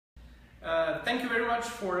Thank you very much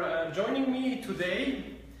for joining me today.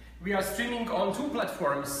 We are streaming on two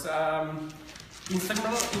platforms,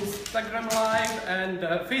 Instagram Live and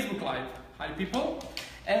Facebook Live. Hi people.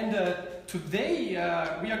 And today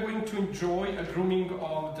we are going to enjoy a grooming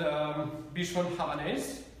of the Bichon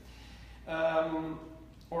Havanese.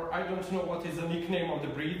 Or I don't know what is the nickname of the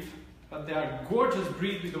breed, but they are a gorgeous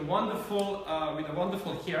breed with a wonderful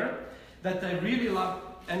hair that I really love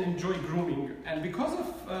and enjoy grooming. And because of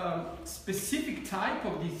specific type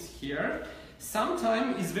of this hair,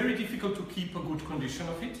 sometimes it's very difficult to keep a good condition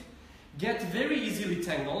of it, get very easily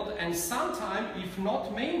tangled, and sometimes if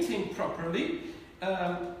not maintained properly,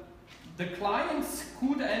 the clients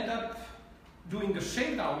could end up doing a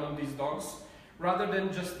shakedown on these dogs rather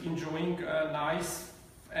than just enjoying a nice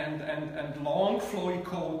and long flowy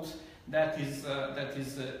coat that is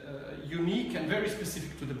unique and very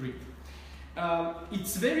specific to the breed.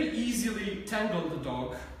 It's very easily tangled, the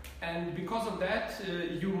dog, and because of that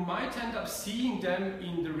you might end up seeing them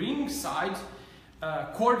in the ring side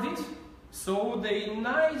corded, so they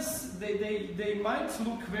might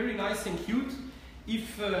look very nice and cute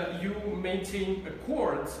if you maintain a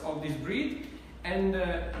cord of this breed. And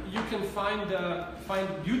you can find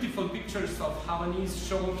beautiful pictures of Havanese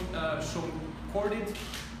shown corded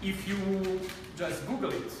if you just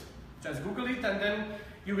Google it. Just Google it, and then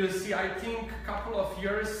you will see, I think, a couple of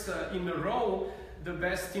years in a row, the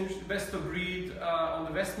best of breed on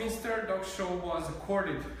the Westminster Dog Show was a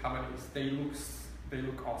corded Havanese. They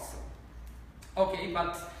look awesome. Okay,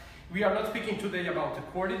 but we are not speaking today about the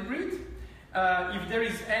corded breed. If there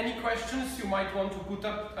is any questions you might want to put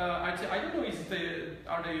up, I don't know,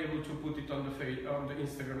 are they able to put it on the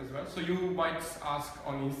Instagram as well? So you might ask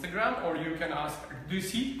on Instagram, or you can ask. Do you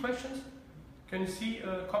see questions? Can you see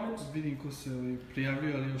comments? Vidim ko se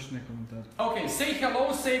prijavio, ali još ne komentar. Okay, say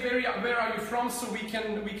hello, say where are you from, so we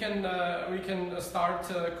can start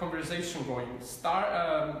conversation going.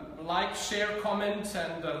 Like, share, comment,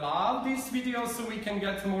 and love this video so we can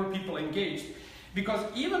get more people engaged. Because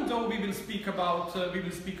even though we will speak about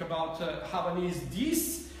Havanese,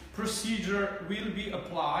 this procedure will be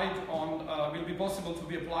applied on will be possible to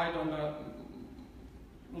be applied on a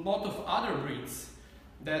lot of other breeds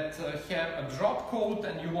that have a drop coat,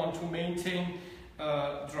 and you want to maintain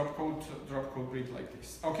a drop coat breed like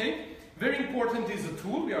this. Okay, very important is the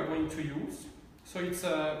tool we are going to use. So it's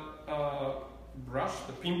a brush,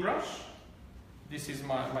 the pin brush. This is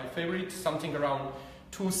my favorite, something around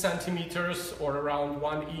 2 centimeters or around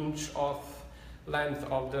 1 inch of length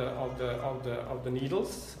of the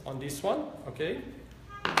needles on this one. Okay.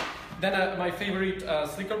 Then my favorite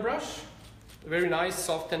slicker brush, very nice,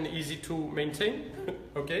 soft and easy to maintain.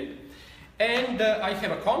 Okay. And I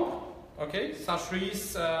have a comb. Okay, Sasha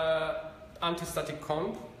Riess anti-static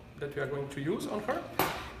comb that we are going to use on her.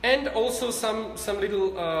 And also some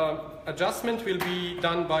little adjustment will be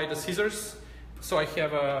done by the scissors. So I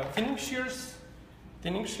have thinning shears,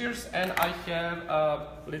 and I have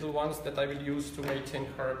little ones that I will use to maintain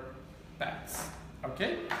her pads.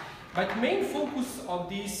 Okay, but main focus of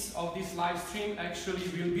this live stream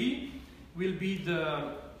actually will be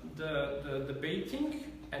the baiting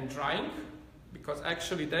and drying, because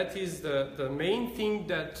actually that is the main thing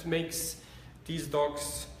that makes these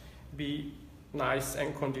dogs be nice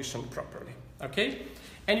and conditioned properly. Okay,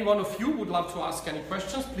 any one of you would love to ask any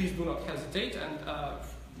questions, please do not hesitate, and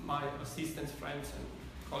my assistants, friends, and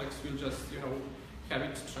colleagues will just, have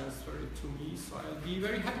it transfer it to me, so I'll be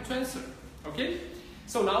very happy to answer. Okay?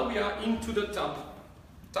 So now we are into the tub.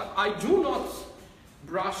 I do not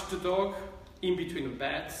brush the dog in between the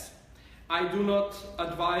beds. I do not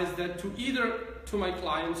advise that to either to my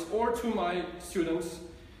clients or to my students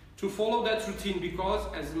to follow that routine, because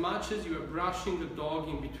as much as you are brushing the dog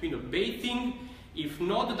in between a bathing, if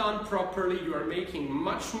not done properly, you are making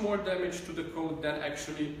much more damage to the coat than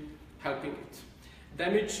actually helping it.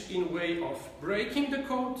 Damage in way of breaking the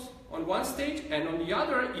coat on one stage, and on the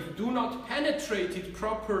other, if do not penetrate it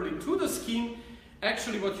properly to the skin,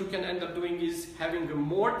 actually what you can end up doing is having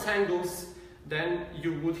more tangles than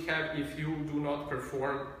you would have if you do not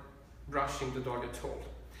perform brushing the dog at all.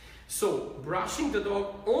 So brushing the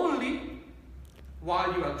dog only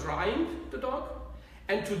while you are drying the dog.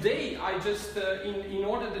 And today I just, in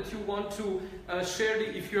order that you want to share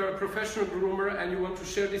if you're a professional groomer and you want to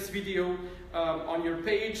share this video on your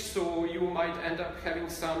page, so you might end up having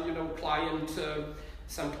some,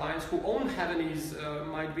 some clients who own Havanese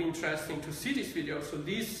might be interesting to see this video. So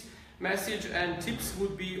this message and tips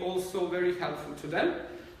would be also very helpful to them.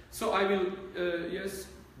 So I will, yes?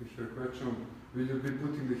 With your question, will you be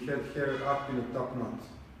putting the head hair up in a top knot?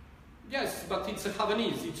 Yes, but it's a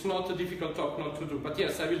Havanese. It's not a difficult talk not to do. But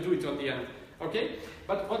yes, I will do it on the end. Okay?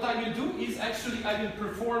 But what I will do is actually I will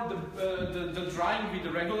perform the drying with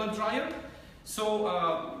the regular dryer. So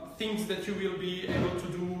things that you will be able to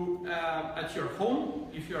do at your home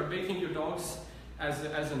if you are bathing your dogs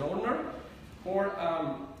as an owner. Or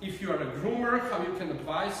if you are a groomer, how you can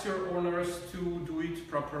advise your owners to do it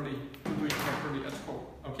properly, at home.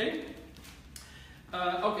 Okay?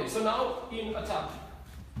 Okay, so now in a tub.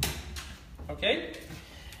 Okay?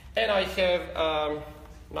 And I have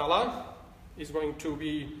Nala is going to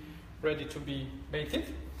be ready to be bathed.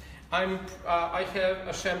 I have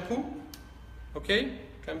a shampoo. Okay?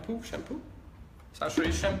 Shampoo. Sasha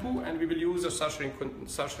Riess shampoo, and we will use a Sasha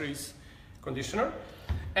Riess conditioner.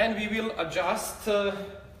 And we will adjust the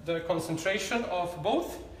concentration of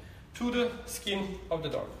both to the skin of the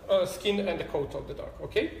dog, skin and the coat of the dog.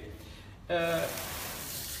 Okay? We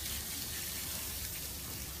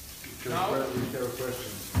have a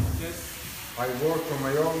question. Yes. I work on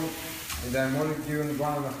my own and I'm only given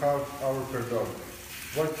 1.5 hours per dog.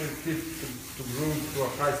 What is it to groom to a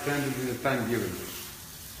high standard in the time given?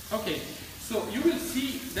 Okay, so you will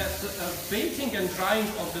see that bathing and drying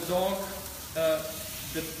of the dog,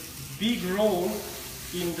 the big role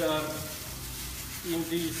in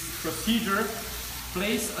this procedure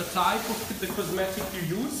plays a type of the cosmetic you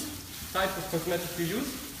use.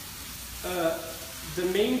 The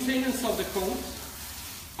maintenance of the coat.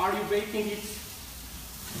 Are you bathing it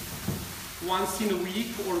once in a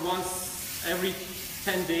week or once every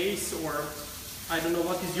 10 days, or I don't know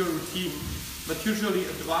what is your routine, but usually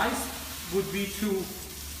advice would be to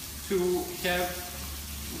have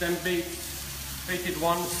them bathed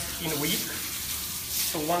once in a week,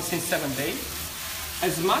 so once in 7 days.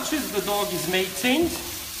 As much as the dog is maintained,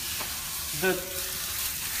 the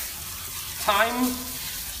time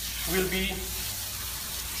will be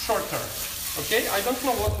shorter. Okay, I don't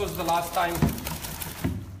know what was the last time.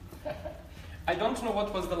 I don't know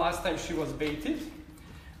what was the last time she was bathed,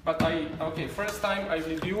 but first time I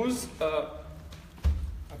will use.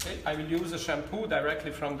 I will use a shampoo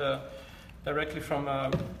directly from the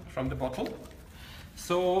bottle.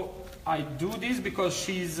 So I do this because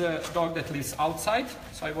she's a dog that lives outside,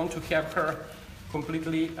 so I want to have her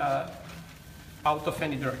completely out of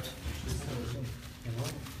any dirt.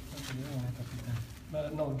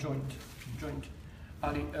 No, joint.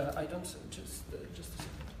 Ali, I don't, just a second.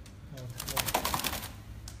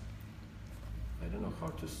 I don't know how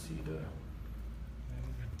to see the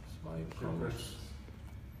swipe comments.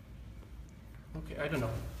 Okay, I don't know.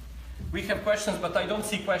 We have questions, but I don't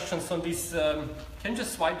see questions on this. Can you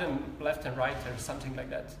just swipe them left and right or something like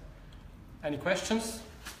that? Any questions?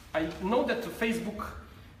 I know that Facebook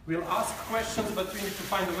will ask questions, but we need to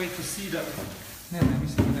find a way to see them.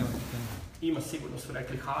 Ima sigurno su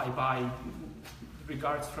rekli hi, bye,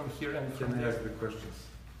 regards from here and from Can I there. ask the questions?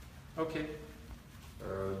 Okay.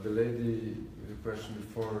 The lady, the question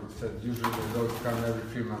before, said usually the dogs come every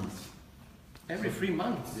 3 months. Every 3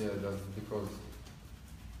 months? Yeah, that's because...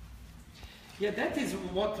 Yeah, that is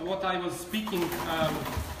what I was speaking,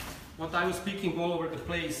 all over the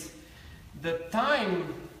place. The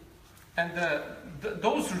time and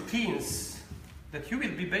those routines that you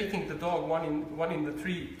will be bathing the dog one in the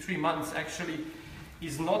three months actually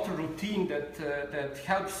is not a routine that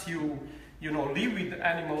helps you live with the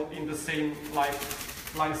animal in the same life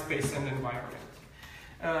space and environment.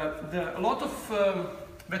 A lot of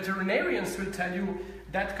veterinarians will tell you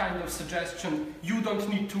that kind of suggestion. You don't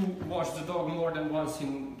need to wash the dog more than once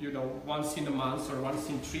in a month or once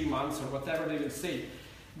in 3 months or whatever they will say.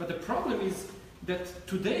 But the problem is that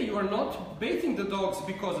today you are not bathing the dogs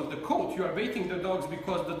because of the coat. You are bathing the dogs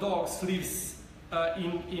because the dog sleeps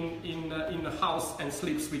in a house and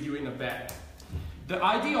sleeps with you in a bed. The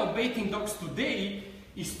idea of bathing dogs today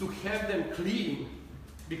is to have them clean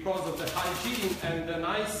because of the hygiene and the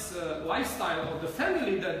nice lifestyle of the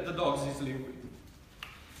family that the dogs is living with.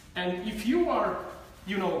 And if you are,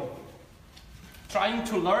 trying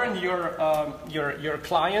to learn your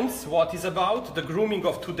clients what is about, the grooming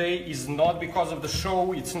of today is not because of the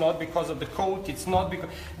show, it's not because of the coat, it's not because...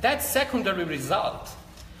 That's secondary result.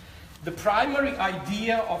 The primary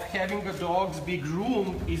idea of having the dogs be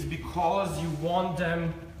groomed is because you want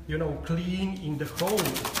them, clean in the home.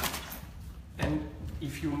 And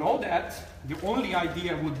if you know that, the only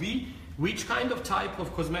idea would be which kind of type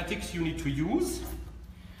of cosmetics you need to use.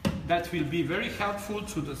 That will be very helpful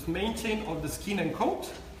to the maintain of the skin and coat,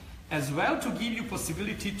 as well to give you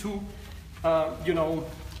possibility to,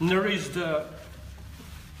 nourish the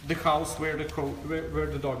house where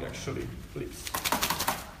the dog actually lives.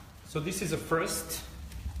 So this is a first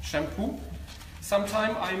shampoo.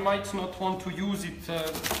 Sometimes I might not want to use it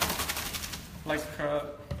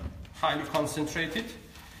highly concentrated,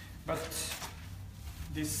 but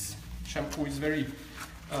this shampoo is very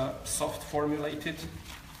soft formulated,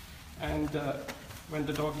 and when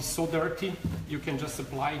the dog is so dirty, you can just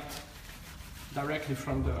apply it directly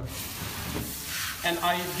from the. And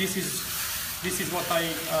this is what I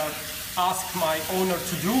ask my owner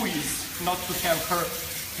to do, is not to have her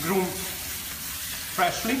groomed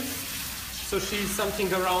freshly. So she's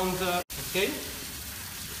something around, okay.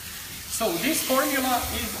 So this formula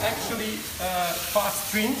is actually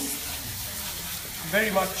fast rinse,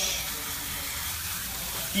 very much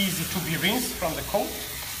easy to be rinsed from the coat.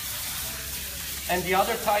 And the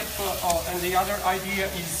other type, and the other idea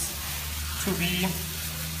is to be,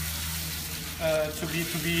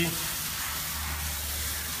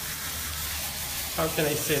 how can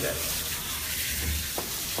I say that?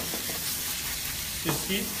 You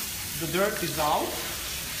see, the dirt is out,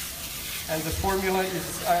 and the formula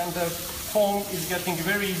is, and the foam is getting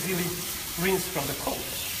very easily rinsed from the coat.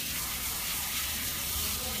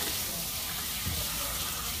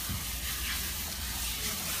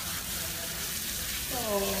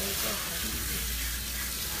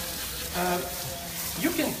 You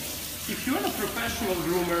can, if you're a professional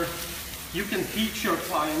groomer, you can teach your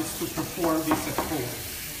clients to perform this at home.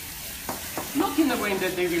 Not in a way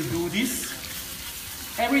that they will do this.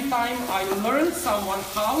 Every time I learn someone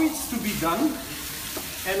how it's to be done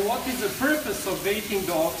and what is the purpose of baiting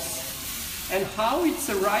dogs and how it's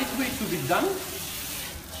the right way to be done,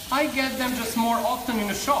 I get them just more often in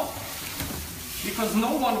a shop, because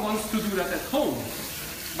no one wants to do that at home.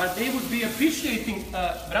 But they would be appreciating,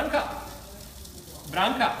 Branka,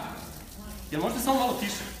 jel možete samo malo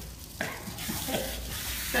tiše?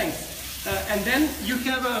 Thanks. And then you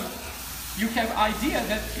have idea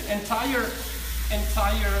that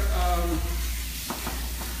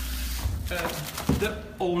the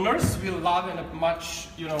owners will love and much,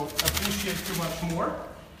 appreciate too much more.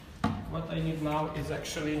 What I need now is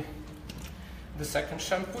actually the second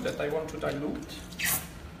shampoo that I want to dilute.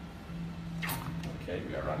 Okay,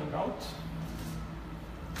 we are running out.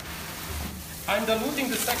 I'm diluting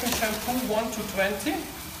the second shampoo 1 to 20.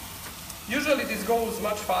 Usually this goes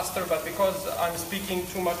much faster, but because I'm speaking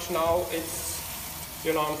too much now, it's,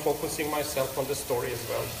 I'm focusing myself on the story as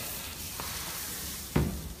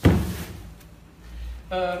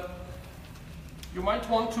well. You might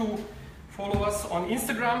want to follow us on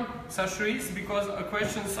Instagram, Sasha Riess, because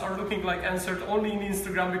questions are looking like answered only in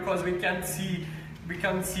Instagram, because we can't see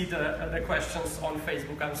the questions on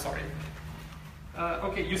Facebook. I'm sorry.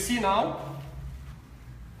 Okay, you see now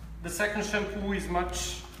the second shampoo is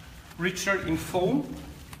much richer in foam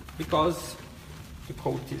because the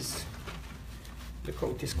coat is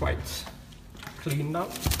quite clean now.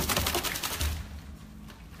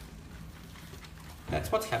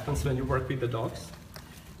 That's what happens when you work with the dogs.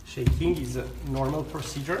 Shaking is a normal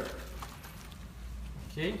procedure.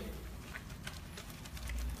 Okay.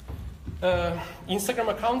 Instagram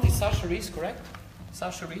account is Sasha Riess, correct?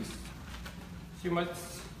 Sasha Riess. You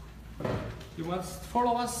must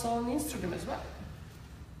follow us on Instagram as well.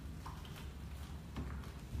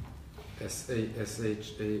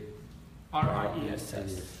 SASHA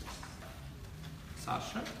RIESS.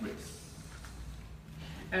 Sasha Riess.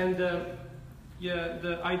 And yeah,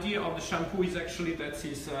 the idea of the shampoo is actually that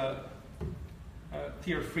it's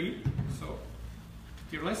tear-free, so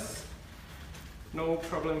tearless. No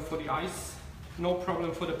problem for the eyes, no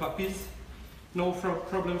problem for the puppies, no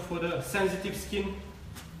problem for the sensitive skin.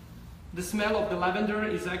 The smell of the lavender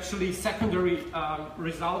is actually secondary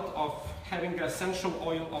result of having essential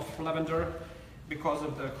oil of lavender because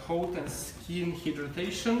of the coat and skin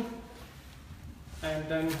hydration. And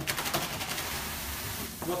then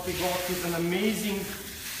what we got is an amazing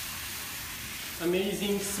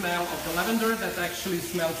smell of the lavender that actually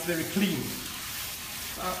smells very clean.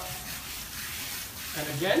 And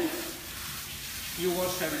again, you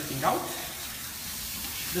wash everything out.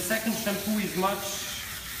 The second shampoo is much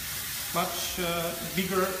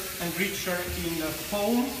bigger and richer in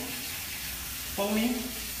foamy.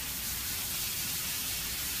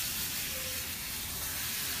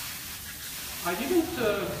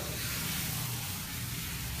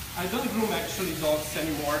 I don't groom actually dogs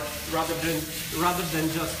anymore, rather than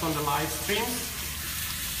just on the live streams,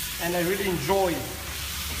 and I really enjoy.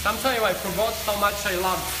 Sometimes I forgot how much I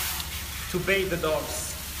love to bathe the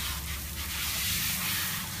dogs,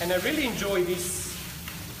 and I really enjoy this,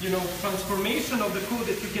 transformation of the coat,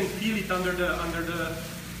 that you can feel it under the.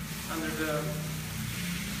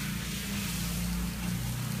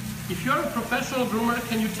 If you're a professional groomer,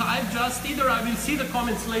 can you type just either I will see the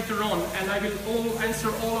comments later on and I will answer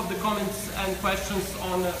all of the comments and questions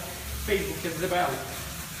on Facebook as well.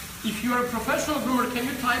 If you're a professional groomer, can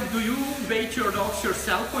you type, do you bait your dogs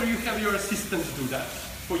yourself or you have your assistant do that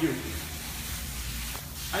for you?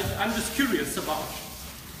 I'm just curious about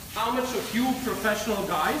how much of you professional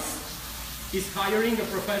guys is hiring a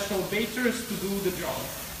professional baiters to do the job?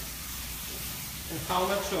 And how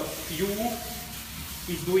much of you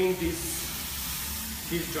is doing this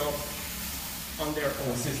job on their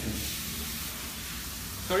own? Assistant.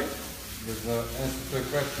 Sorry? There's the answer to a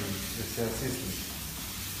question. It's the assistant.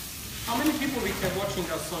 How many people we have watching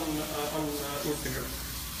us on Instagram?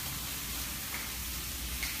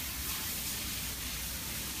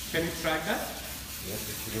 Can you track that? Yes,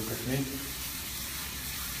 if you look at me.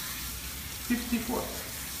 54.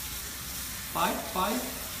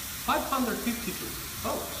 552.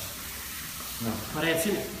 Oh. No. But I have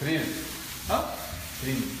seen it. 3. Huh?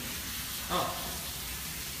 3. Ah.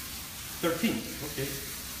 13. Okay.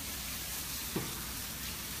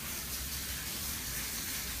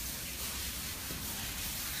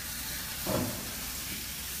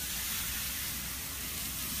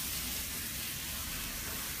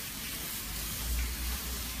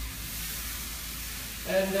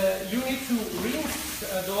 And you need to rinse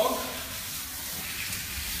a dog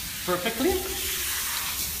perfectly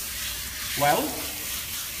well.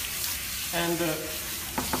 And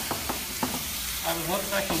I was not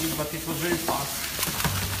tracking it, but it was very fast.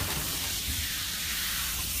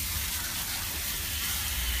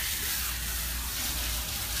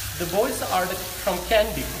 The boys are from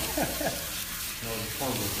Candy. No, the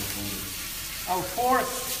phone was from Candy. Oh,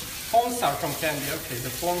 phones are from Candy. Okay, the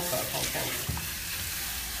phones are from Candy.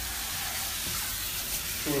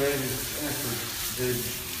 2 ladies answered. They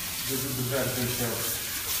do the best themselves.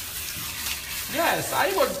 Yes,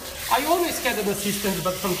 I always had an assistant,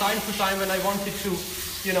 but from time to time when I wanted to,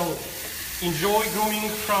 you know, enjoy grooming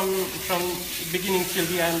from beginning till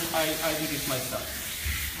the end, I did it myself.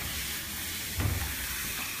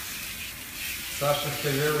 Sasha,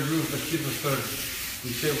 have you ever used a kibble search?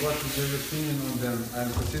 We say what is your opinion on them?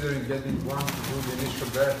 I'm considering getting one to do the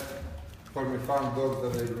initial bath for my farm dogs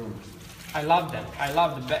that I groom. I love them. I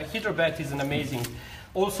love the heater bath is an amazing.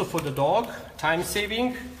 Also for the dog, time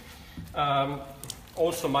saving,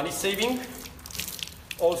 also money saving.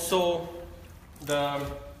 Also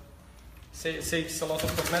saves a lot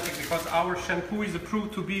of cosmetic because our shampoo is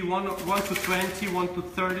approved to be 1 to 20, 1 to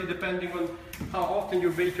 30, depending on how often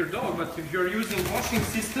you bathe your dog. But if you're using washing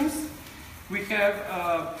systems, we have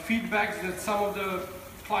feedbacks that some of the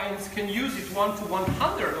clients can use it 1 to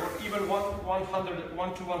 100 or even 1 to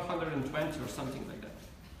 120 or something like that.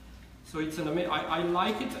 So it's an amazing, I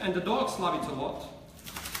like it and the dogs love it a lot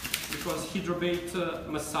because hydrobate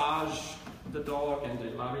massage the dog and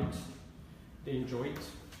they love it, they enjoy it.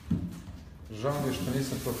 Žao mi je što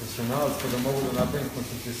nisam profesionalac pa da mogu da napravim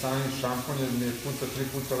koncentrisani šampon jer mi je 3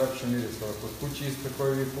 puta lepše miris. Kod kući isto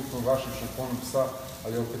koji vi puknu vašim šamponom psa,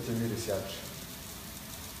 ali opet je miris jači.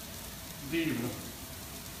 Divno.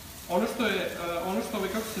 Ono što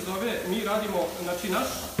kako se zove, mi radimo, znači naš,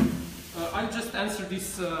 I'll just answer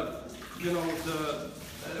this, you know,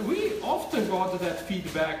 we often got that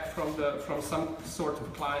feedback from some sort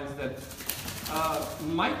of clients that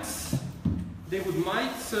they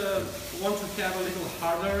might want to have a little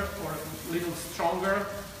harder or a little stronger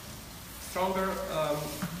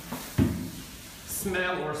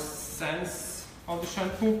smell or sense of the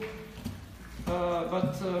shampoo,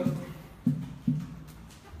 but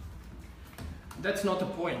that's not the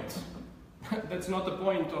point. That's not the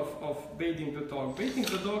point of bathing the dog. Bathing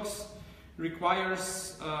the dogs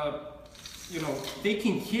requires, you know,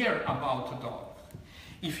 taking care about the dog.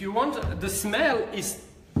 If you want, the smell is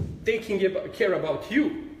taking care about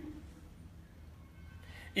you.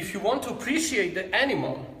 If you want to appreciate the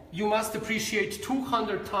animal, you must appreciate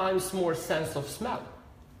 200 times more sense of smell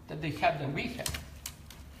that they have than we have.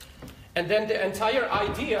 And then the entire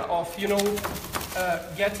idea of, you know,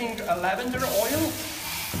 getting a lavender oil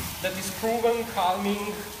that is proven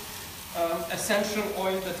calming, essential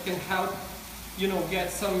oil that can help, you know,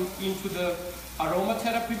 get some into the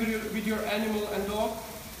aromatherapy with your animal and dog.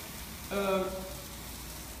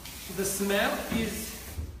 The smell is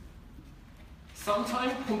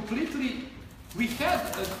sometimes completely. We had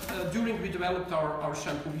during we developed our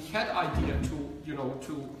shampoo, we had idea to, you know,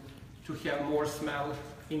 to have more smell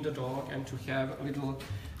in the dog and to have a little,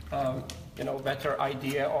 you know, better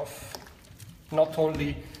idea of not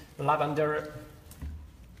only lavender.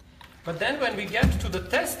 But then when we get to the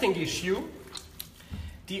testing issue,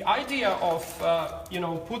 the idea of, you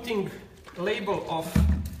know, putting label of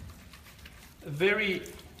very,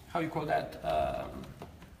 how you call that,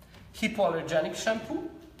 hypoallergenic shampoo.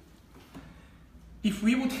 If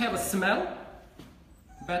we would have a smell,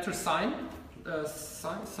 better sign, how you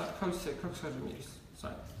say, kako se miris?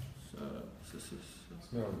 Sign.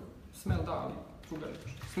 Smell. Smell, da, ali druga reč.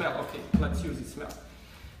 Smell, okay, let's use it, smell.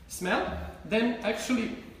 Smell, then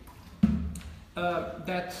actually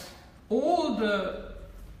that all the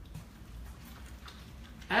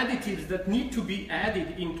additives that need to be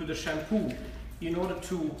added into the shampoo in order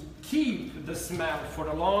to keep the smell for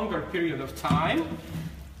a longer period of time,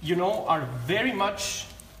 you know, are very much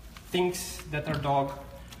things that our dog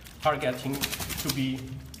are getting to be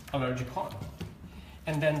allergic on.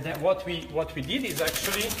 And then what we did is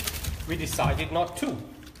actually we decided not to.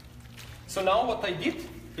 So now what I did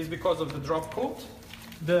is, because of the drop coat,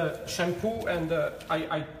 the shampoo and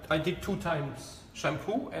I did 2 times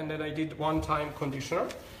shampoo and then I did 1 time conditioner.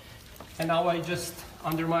 And now I just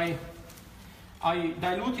I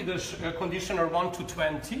diluted the conditioner 1 to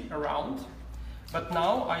 20 around, but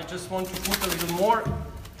now I just want to put a little more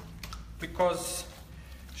because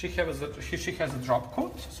she has a drop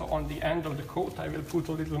coat. So on the end of the coat I will put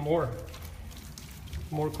a little more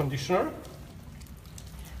conditioner.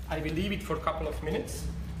 I will leave it for a couple of minutes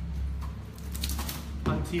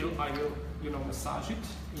until I will, you know, massage it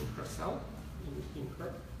in herself, in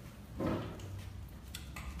her.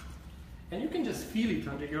 And you can just feel it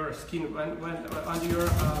under your skin, under your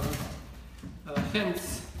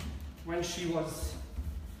hands, when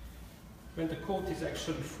the coat is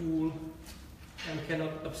actually full and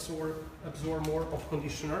cannot absorb more of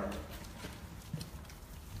conditioner.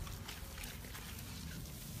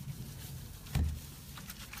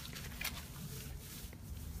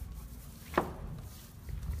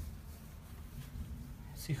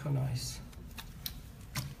 See how nice.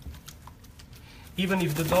 Even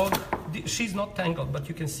if the dog, she's not tangled, but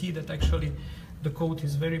you can see that actually the coat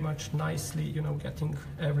is very much nicely, you know, getting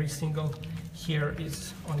every single hair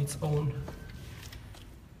is on its own.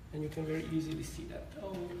 And you can very easily see that.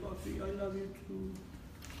 Oh, Buffy, I love you too.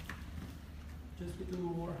 Just a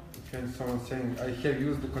little more. Okay, someone saying, I have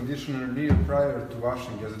used the conditioner near prior to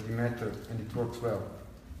washing as a demeter and it works well.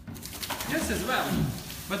 Yes, as well.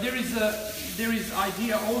 But there is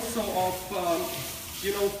idea also of,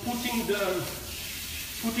 you know, putting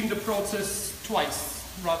the process twice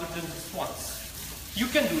rather than just once. You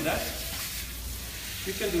can do that.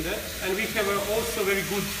 You can do that. And we have also very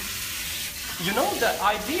good, you know, the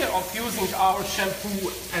idea of using our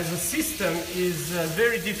shampoo as a system is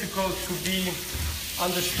very difficult to be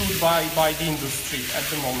understood by the industry at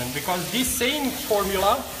the moment, because this same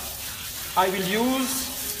formula I will use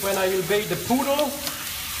when I will bathe the poodle,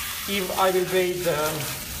 if I will bathe the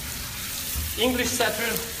English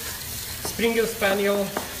Setter, Springer Spaniel,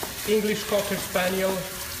 English Cocker Spaniel,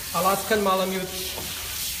 Alaskan Malamute,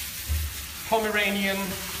 Pomeranian,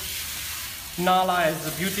 Nala as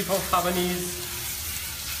a beautiful Havanese,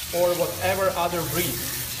 or whatever other breed.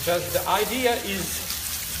 Just the idea is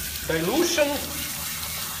dilution,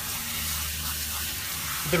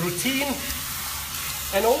 the routine,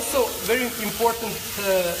 and also very important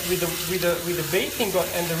with the bathing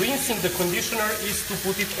and the rinsing the conditioner is to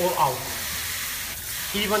put it all out.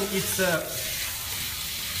 Even it's a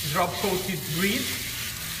drop-coated breed,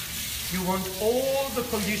 you want all the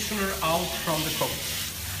conditioner out from the coat.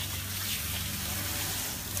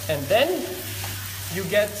 And then you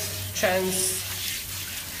get chance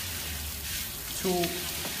to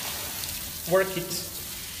work it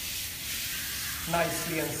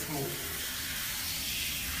nicely and smooth.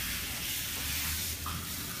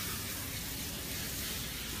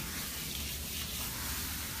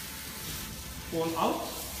 All out.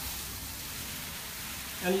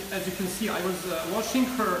 And as you can see, I was washing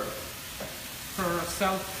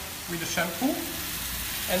herself with the shampoo,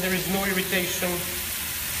 and there is no irritation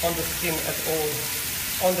on the skin at all,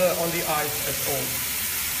 on the eyes at all.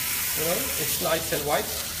 You know, it's nice and white.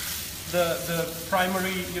 The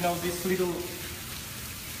primary, you know, this little,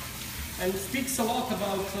 and it speaks a lot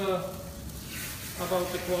about the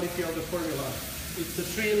quality of the formula. It's a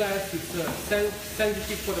treeless, it's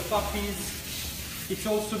sensitive for the puppies. It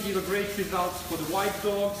also gives a great results for the white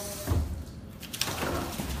dogs.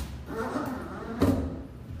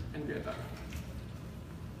 And we are done.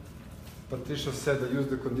 Patricia said I used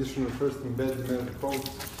the conditioner first in bed, made the coat,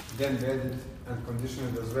 then bed it and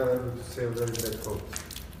conditioned as well, able to save very bad coat.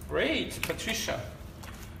 Great, Patricia.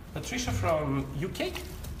 Patricia from UK.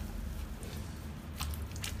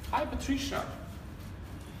 Hi, Patricia.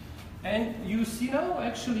 And you see now,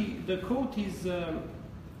 actually, the coat is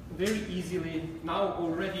very easily now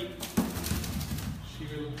already. She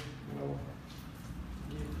will, you know,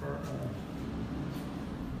 give her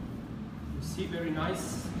See, very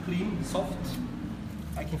nice, clean, soft.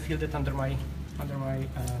 I can feel that under my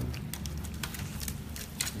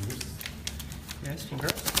yes,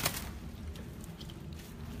 fingers.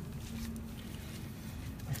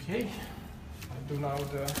 Okay, I do now I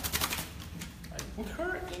put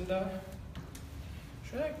her in the,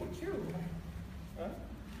 should I put you? Huh?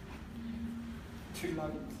 Do you like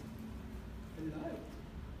it? I like it.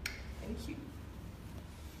 Thank you.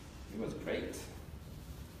 It was great.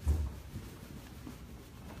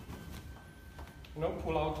 Now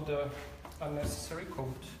pull out the unnecessary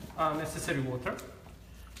water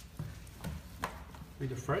with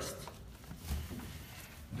the first.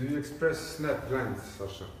 Do you express snap glands,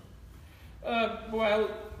 Sasha? Well,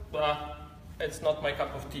 it's not my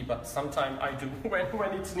cup of tea, but sometimes I do.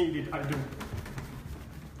 When it's needed, I do.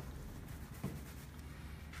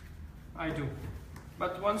 I do.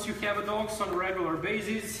 But once you have dogs on a regular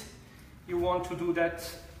basis, you want to do that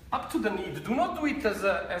up to the need. Do not do it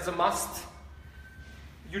as a must.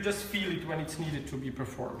 You just feel it when it's needed to be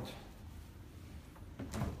performed.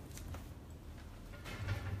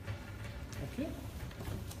 Okay.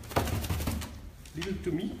 Little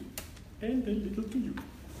to me and then little to you.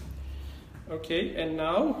 Okay, and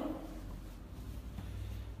now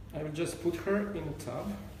I will just put her in a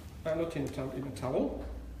tub. Not in a tub, in a towel.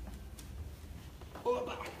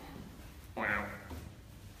 Wow.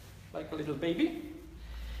 Like a little baby.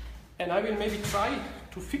 And I will maybe try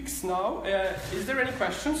to fix now. Is there any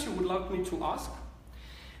questions you would like me to ask?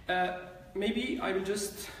 Maybe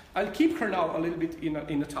I'll keep her now a little bit in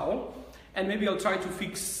a towel, and maybe I'll try to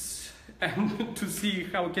fix and to see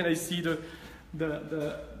how can I see the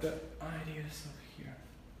ideas of here.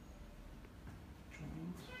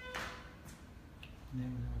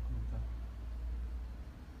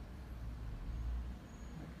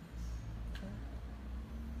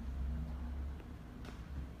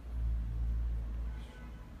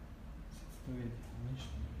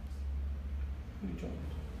 Join.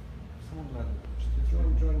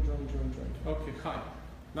 Okay, hi.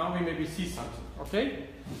 Now we maybe see something, okay?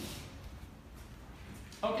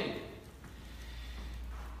 Okay.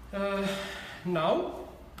 Now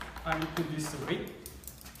I will put this away.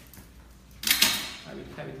 I will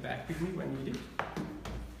have it back with me when needed.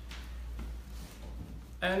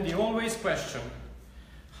 And the always question,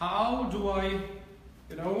 how do I,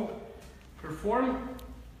 perform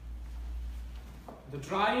the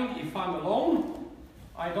drying if I'm alone?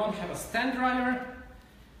 I don't have a stand dryer.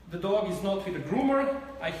 The dog is not with a groomer.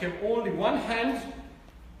 I have only one hand,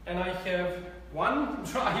 and I have one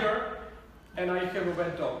dryer, and I have a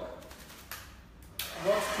wet dog.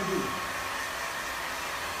 What to do?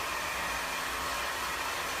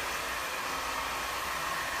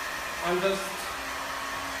 I'm just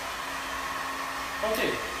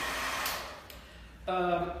okay.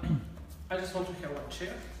 I just want to have one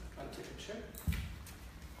chair. I'll take a chair.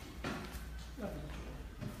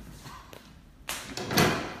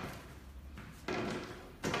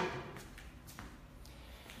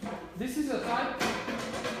 This is a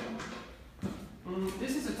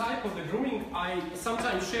type of the grooming I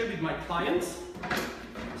sometimes share with my clients,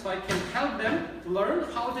 so I can help them learn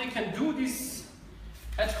how they can do this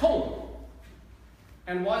at home.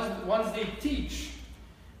 And once they teach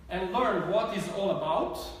and learn what it's all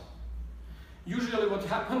about, usually what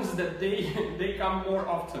happens is that they come more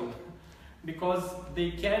often because they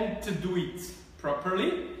can't do it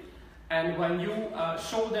properly. And when you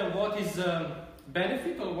show them what is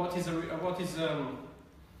benefit or what is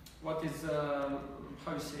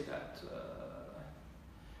how you say that?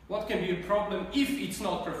 What can be a problem if it's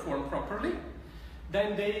not performed properly?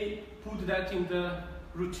 Then they put that in the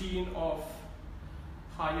routine of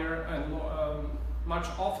higher and much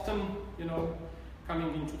often,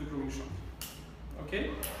 coming into the grooming shop. Okay.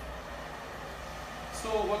 So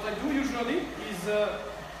what I do usually is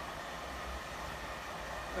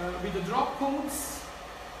with the drop codes.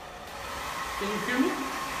 Can you hear me?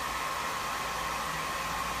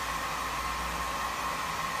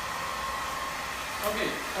 Okay,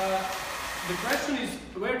 the question is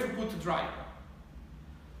where to put the dryer.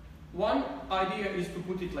 One idea is to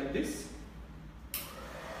put it like this,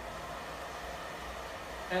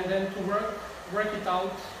 and then to work it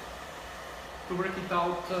out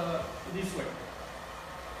this way.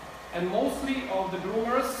 And mostly of the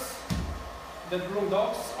groomers that groom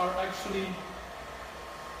dogs are actually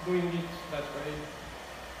doing it that way.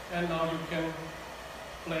 And now you can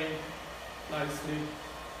play nicely.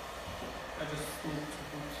 I just need to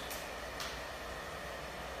put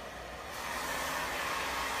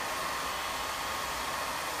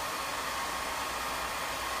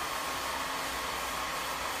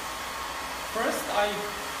First, I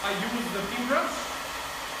use the pin brush.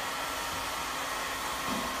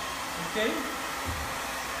 Okay.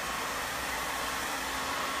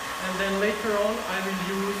 And then later on, I will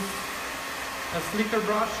use a slicker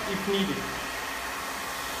brush if needed.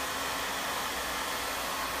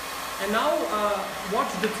 And now,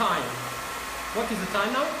 watch the time. What is the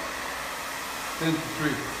time now? 10 to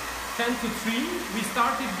 3. 10 to 3. We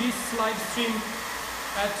started this live stream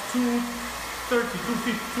at 2:30,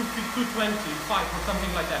 2:25 or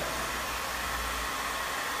something like that.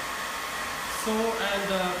 So, and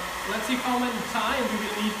let's see how many times we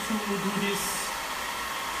will need to do this.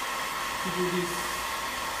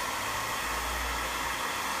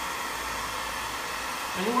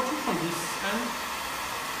 And you watch it from this end,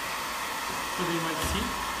 so that you might see.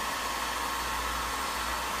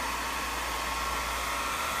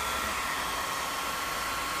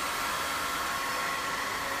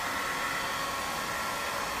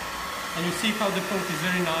 And you see how the coat is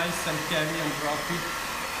very nice and heavy and droppy.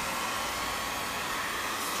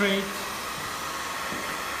 Straight.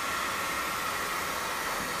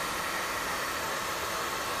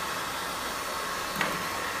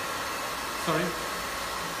 Sorry.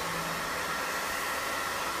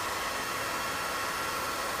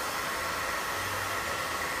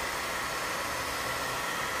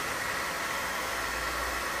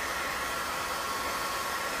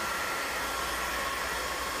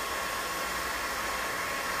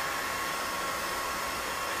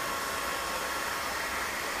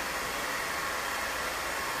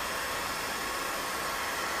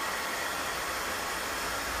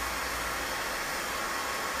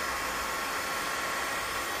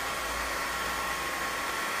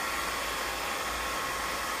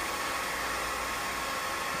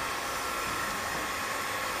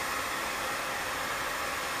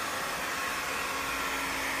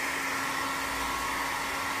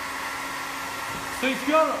 So if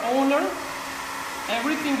you are an owner,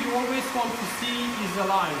 everything you always want to see is a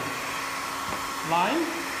line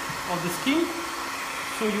of the skin.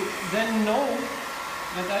 So you then know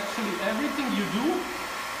that actually everything you do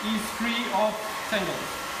is free of tangles.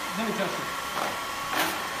 Let me touch it.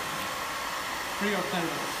 Free of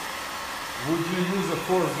tangles. Would you use a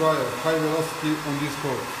force dryer, high velocity on this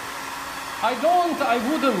coat? I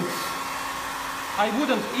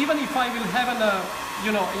wouldn't, even if I will have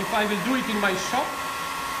if I will do it in my shop,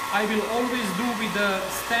 I will always do with a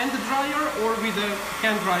stand dryer or with a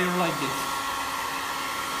hand dryer like this.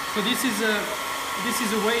 So this is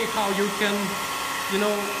a way how you can,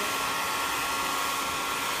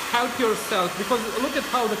 help yourself, because look at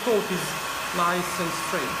how the coat is nice and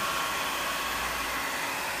straight.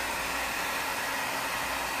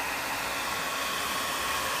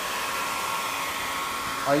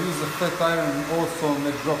 I use a flat iron also on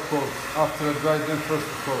the drop coats after I dry them first,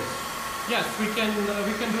 of course. Yes, we can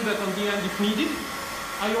do that on the end if needed.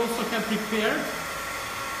 I also have prepared,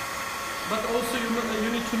 but also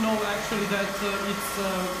you need to know actually that it's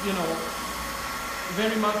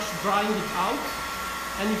very much drying it out,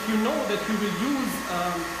 and if you know that you will use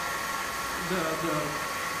the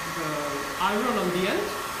iron on the end,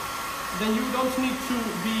 then you don't need to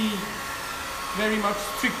be very much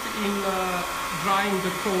strict in drying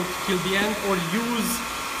the coat till the end, or use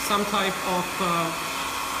some type of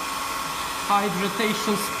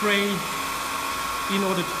hydration spray in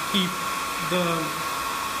order to keep the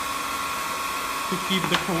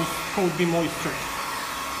coat be moisturized.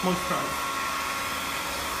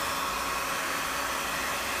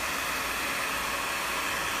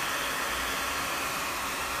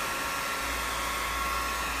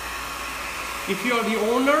 If you are the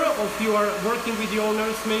owner, or if you are working with the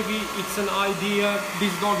owners, maybe it's an idea,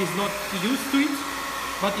 this dog is not used to it,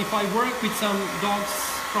 but if I work with some dogs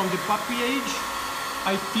from the puppy age,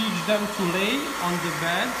 I teach them to lay on the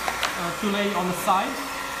bed, to lay on the side,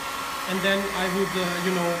 and then I would,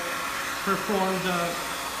 perform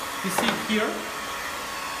you see here,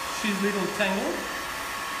 she's little tangled,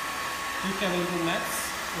 you have little nets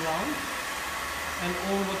around, and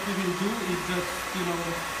all what we will do is just,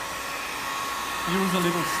 use a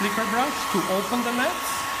little slicker brush to open the nets,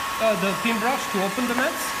 the pin brush to open the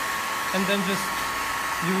nets, and then just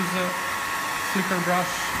use a slicker brush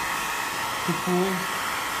to pull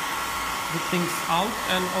the things out.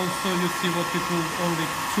 And also you see what we pulled, only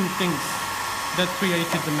 2 things that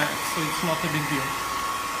created the mat, so it's not a big deal.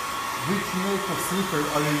 Which make of slicker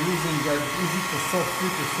are you using, and is it a soft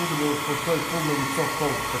slicker suitable for toy problem with soft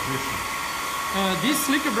coat, Patricia? This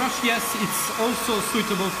slicker brush, yes, it's also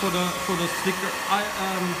suitable for the slicker.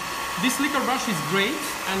 This slicker brush is great,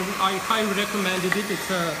 and I highly recommended it. It's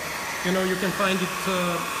you can find it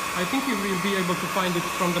I think you will be able to find it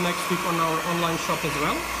from the next week on our online shop as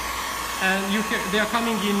well. And they are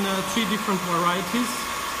coming in 3 different varieties.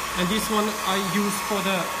 And this one I use for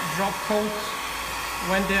the drop coat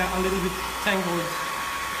when they are a little bit tangled.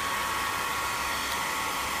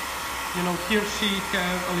 You know, here she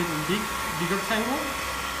has a little bigger tangle.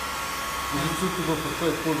 And you to go for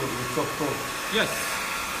straight puller with soft coat. Yes,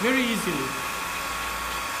 very easily.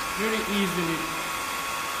 Very easily.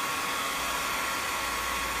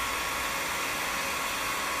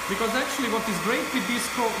 Because actually, what is great with this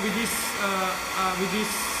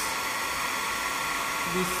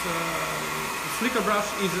slicker brush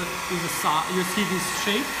is you see this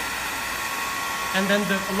shape, and then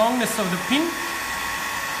the longness of the pin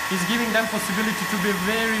is giving them possibility to be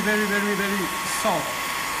very, very, very, very soft.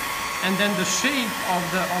 And then the shape of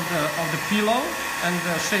the pillow and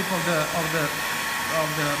the shape of the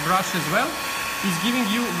brush as well is giving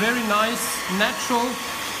you very nice natural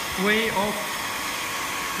way of,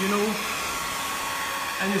 you know.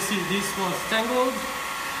 And you see this was tangled,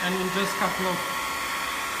 and in just couple of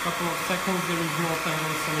seconds there is no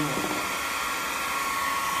tangles anymore.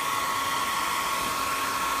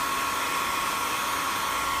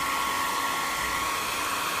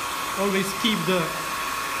 Always keep the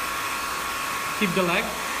leg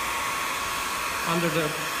under the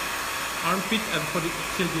armpit and put it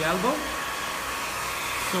till the elbow,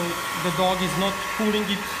 so the dog is not pulling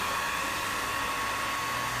it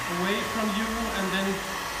away from you, and then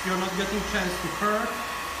you're not getting chance to hurt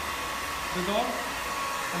the dog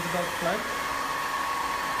and the dog's leg.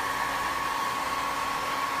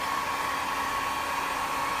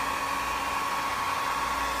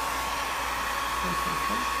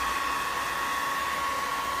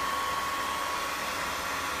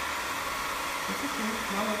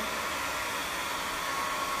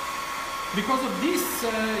 Because of this,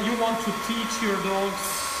 you want to teach your dogs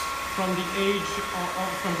from the age,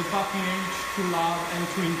 from the puppy age, to love and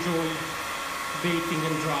to enjoy baiting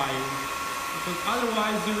and drying. Because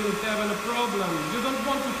otherwise you will have a problem. You don't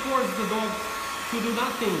want to force the dog to do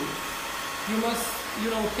nothing. You must, you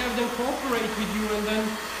know, have them cooperate with you, and then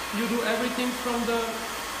you do everything from the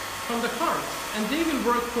cart, and they will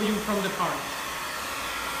work for you from the cart.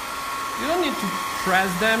 You don't need to press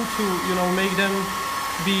them to, you know, make them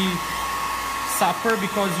suffer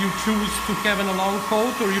because you choose to have a long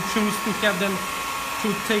coat, or you choose to have them to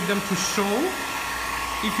take them to show.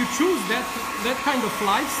 If you choose that kind of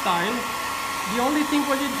lifestyle, the only thing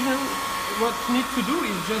what you need to do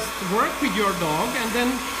is just work with your dog, and then,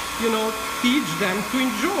 you know, teach them to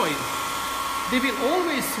enjoy. They will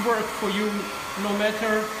always work for you, no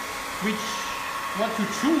matter what you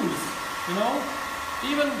choose. You know,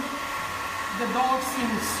 even the dogs in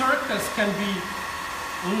circus can be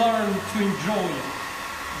learned to enjoy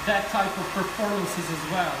that type of performances as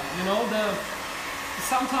well. You know,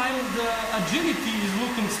 sometimes the agility is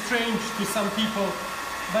looking strange to some people,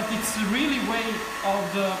 but it's really way of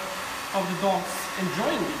the dogs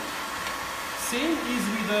enjoying it. Same is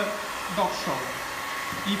with the dog show.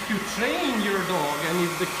 If you train your dog, and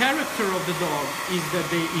if the character of the dog is that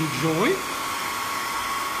they enjoy,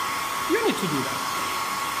 you need to do that.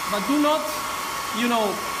 But do not, you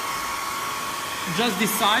know, just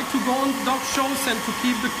decide to go on dog shows and to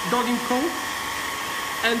keep the dog in coat,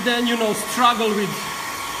 and then, you know, struggle with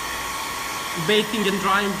baiting and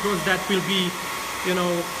drying, because that will be, you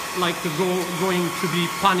know, like going to be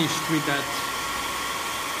punished with that.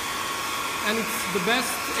 And it's the best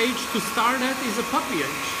age to start at is a puppy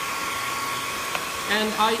age. And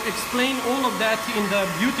I explain all of that in the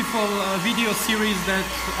beautiful video series that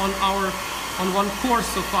on one course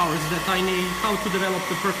of ours that I name How to Develop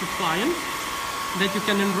the Perfect Client, that you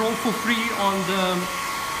can enroll for free on the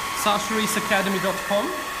SashaRiessAcademy.com.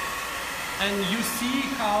 And you see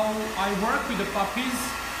how I work with the puppies.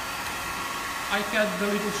 I had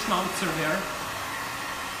the little schnauzer there.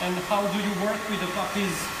 And how do you work with the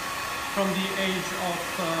puppies from the age of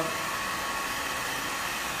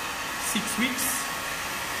 6 weeks?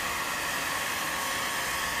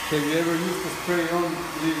 Have you ever used a spray-on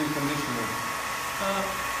leave-in conditioner?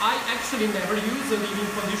 I actually never use a leave-in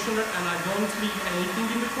conditioner, and I don't leave anything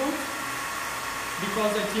in the coat,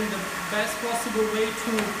 because I think the best possible way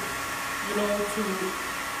to, you know, to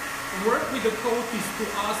work with the coat is to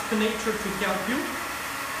ask nature to help you.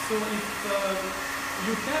 So if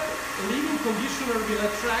you have leave-in conditioner will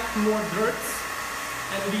attract more dirt,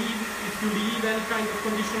 and if you leave any kind of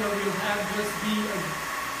conditioner will have just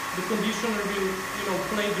the conditioner will, you know,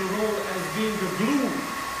 play the role as being the glue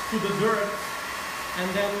to the dirt, and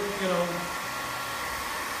then, you know,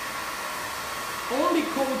 only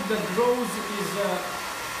coat that grows is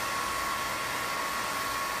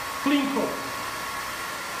clean coat.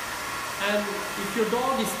 And if your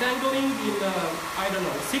dog is tangling in, I don't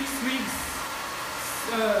know, 6 weeks,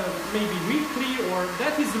 maybe weekly, or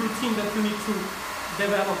that is the routine that you need to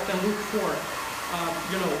develop and look for.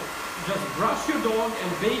 You know, just brush your dog and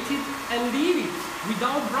bait it and leave it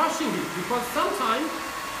without brushing it, because sometimes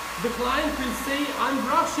the client will say, I'm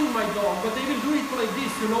brushing my dog, but they will do it like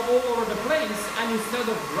this, you know, all over the place, and instead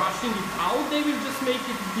of brushing it out, they will just make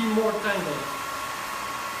it be more tangled.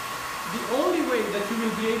 The only way that you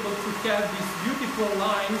will be able to have this beautiful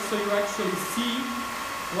line so you actually see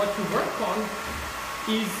what you work on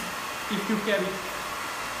is if you have it,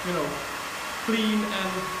 you know, clean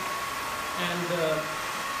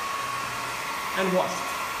and washed.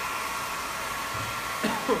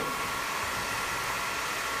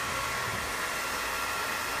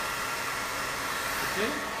 Okay.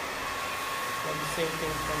 So the same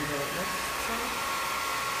thing from the next side.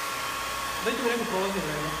 Dajte mi neko prolazno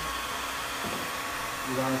vreme.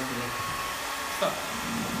 11 minut. Šta?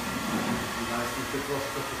 11 minut je prošlo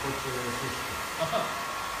kako hoće sušiti. Aha.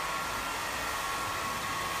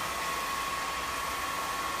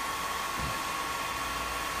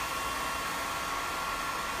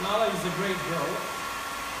 Nala is a great girl.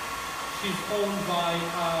 She's owned by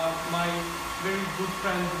my very good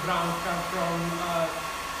friend Branka from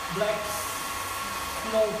Black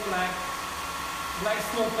Snowflake.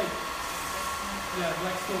 Yeah,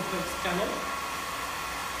 Black Snowflake's kennel.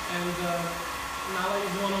 And Nala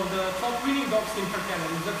is one of the top winning dogs in her kennel.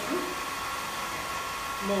 Is that true?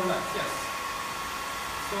 More or less, yes.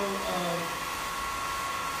 So,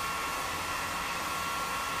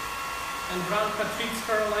 and Branka treats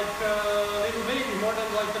her like a little baby, more than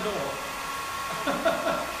like a doll.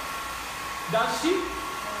 Does she?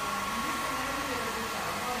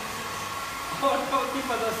 Kao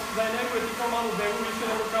tipa da je neguje ti kao malu bebu, više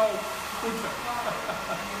nego kao kuća.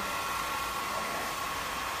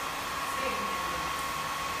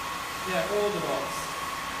 Yeah, all the dogs.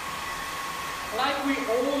 Like we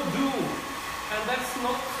all do. And that's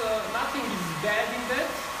not, nothing is bad in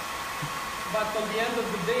that. But on the end of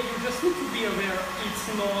the day, you just need to be aware it's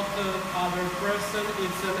not the other person,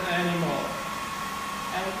 it's an animal.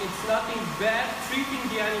 And it's nothing bad treating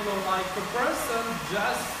the animal like a person,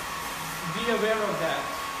 just be aware of that.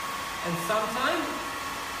 And sometimes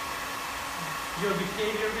your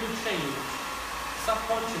behavior will change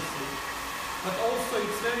subconsciously. But also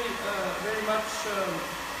it's very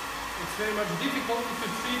much difficult if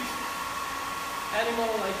you treat animal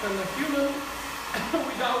like a human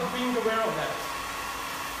without being aware of that.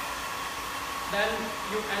 Then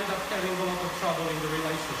you end up having a lot of trouble in the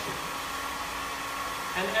relationship.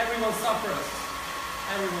 And everyone suffers.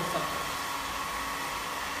 Everyone suffers.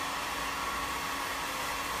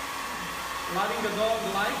 Loving a dog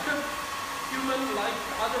like a human, like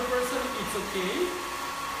other person, it's okay.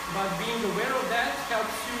 But being aware of that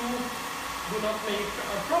helps you do not make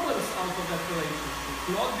problems out of that relationship.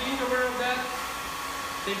 Not being aware of that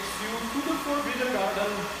takes you to the forbidden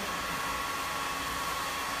garden.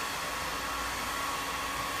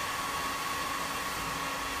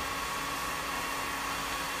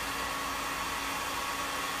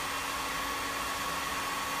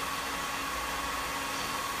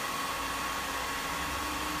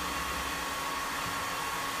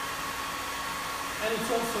 And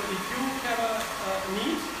it's also, if you have a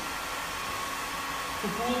need to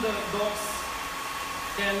pull the dog's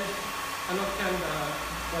can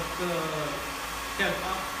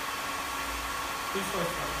up, this way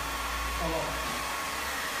along.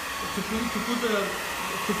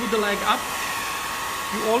 To put the leg up,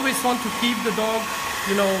 you always want to keep the dog,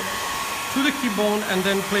 you know, to the hip bone and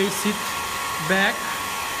then place it back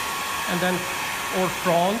and then or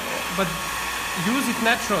front, but use it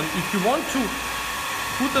naturally. If you want to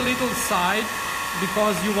put a little side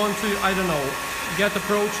because you want to, I don't know, get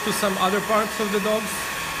approach to some other parts of the dog's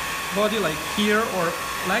body, like here or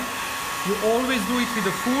leg, you always do it with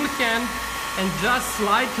a full hand and just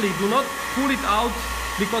slightly. Do not pull it out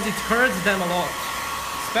because it hurts them a lot,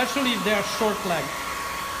 especially if they are short legged.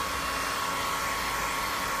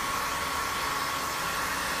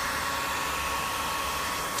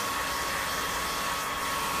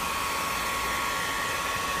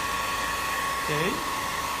 Okay.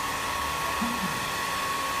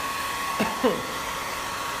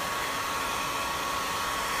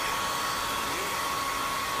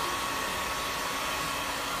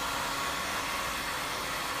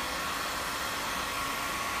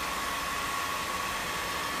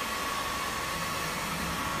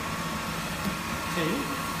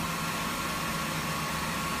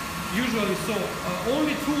 Usually, so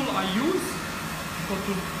only tool I use for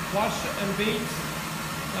to wash and bathe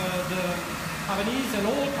the Havanese and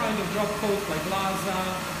all kind of drop coats like Lhasa,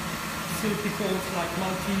 silky coats like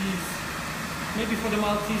Maltese. Maybe for the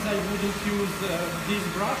Maltese I wouldn't use this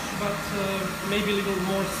brush, but maybe a little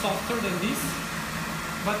more softer than this.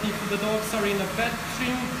 But if the dogs are in a pet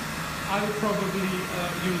trim, I would probably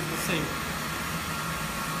use the same.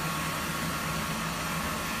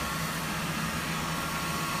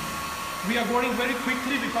 We are going very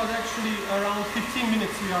quickly because actually around 15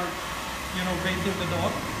 minutes we are, baiting the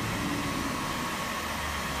dog.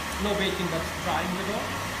 No baiting, but drying the dog.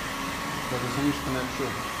 Dakle, se ništa ne čuje.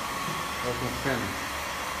 Dakle, krenu.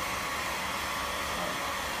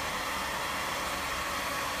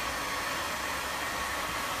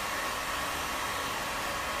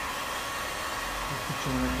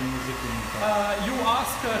 You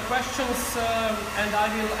ask questions and I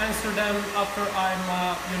will answer them after I'm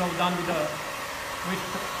done with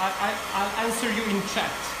I'll answer you in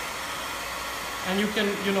chat, and you can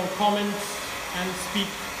comment and speak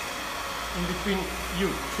in between you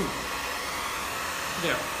too.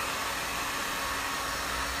 There.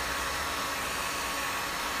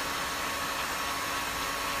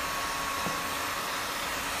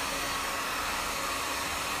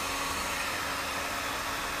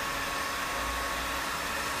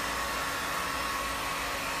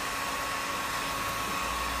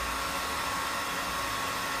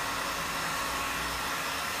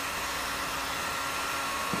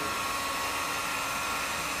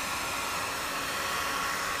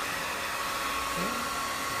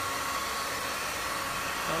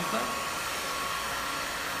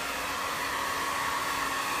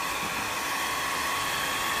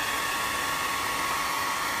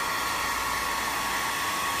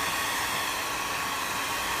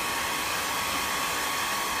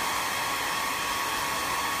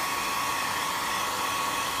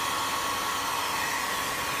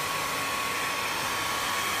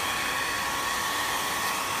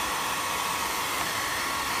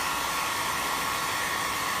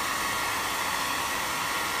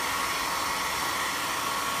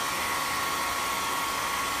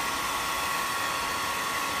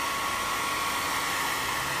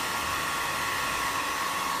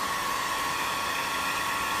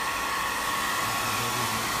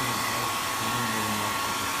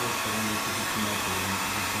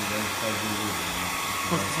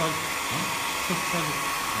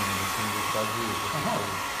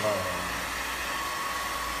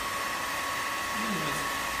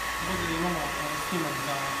 Ovdje imamo snimak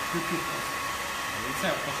za YouTube.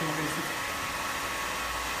 Ceo, pa ćemo ga isticati.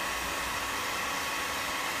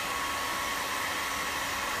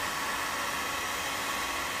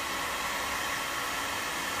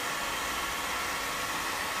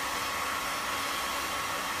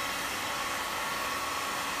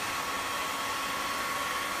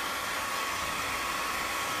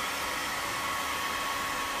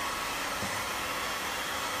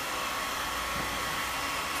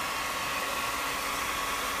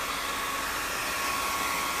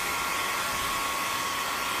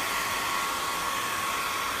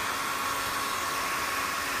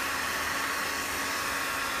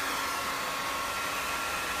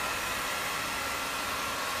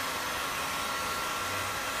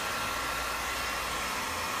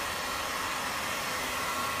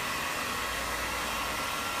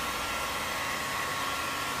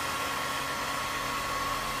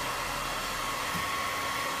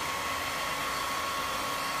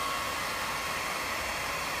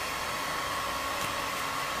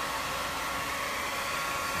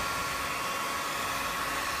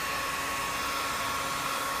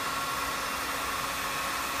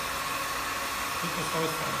 S ove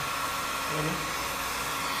strane.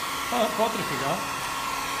 Potrefi ga.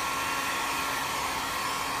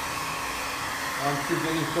 I'm still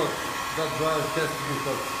getting hot. That dryer has to be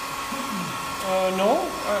hot. No,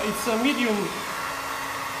 it's a medium.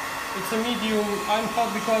 It's a medium. I'm hot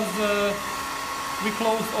because we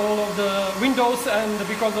closed all of the windows, and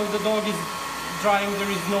because of the dog is drying,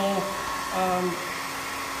 there is no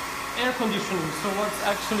air conditioning. So what's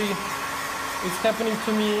actually is happening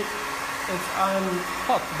to me? I'm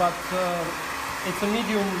hot, but it's a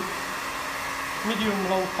medium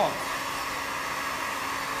low hot.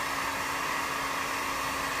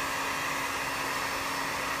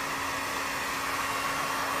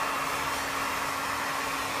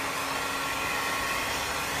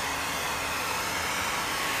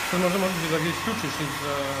 To może możesz jak isključiš iz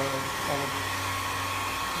ovog.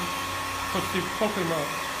 Koliko ima?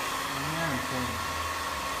 Nemam pojma.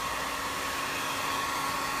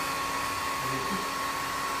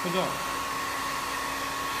 Pa da.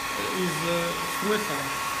 Iz struje sam.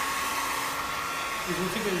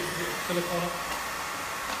 Izvuci ga iz telefona.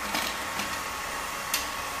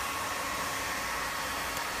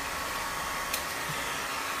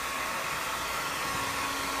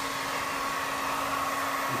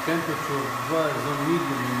 temperature where the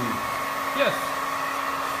medium you need. Yes.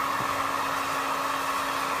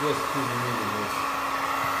 Yes, please, the medium, yes.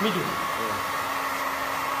 Medium. Yeah.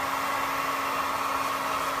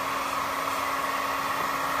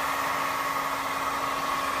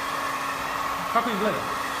 Kako izgleda?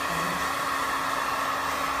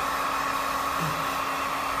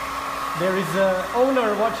 There is an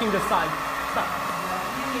owner watching the side. Da.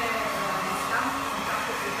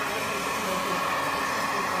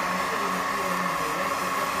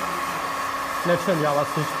 Ne čujem ja vas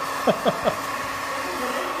ništa.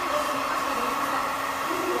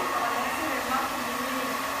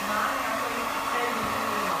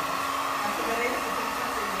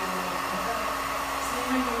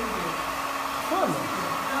 Stvarno?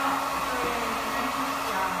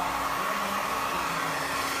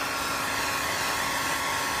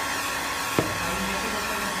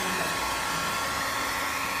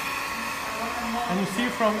 And you see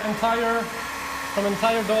from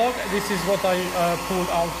entire dog, this is what I pulled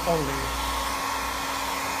out only.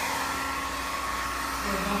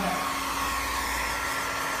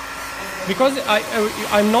 Because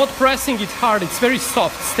I'm not pressing it hard, it's very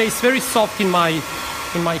soft, stays very soft in my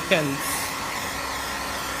hands.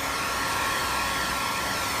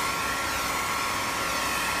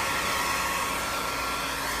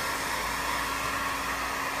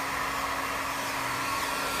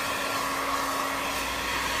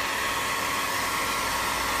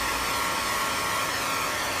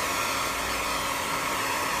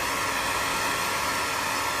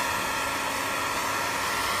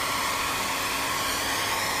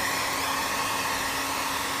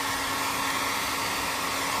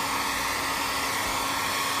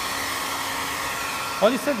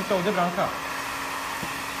 Ovdje sedite ovdje, Branka.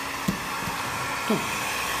 Tu.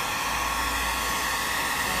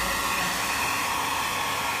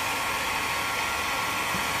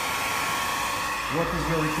 What is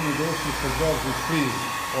your recommendation for dogs with fleas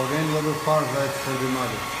or any other part like for the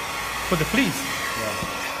mother? For the fleas. Yeah.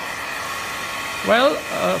 Well,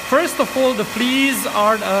 first of all, the fleas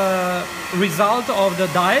are a result of the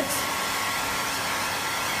diet.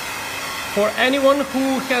 For anyone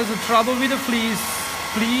who has trouble with the fleas,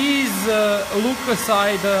 please look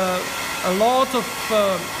aside a lot of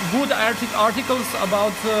good articles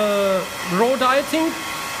about raw dieting.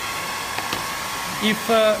 If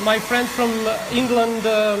my friend from England,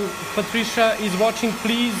 Patricia, is watching,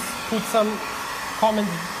 please put some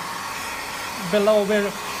comments below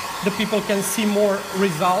where the people can see more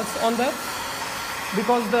results on that.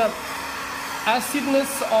 Because the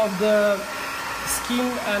acidness of the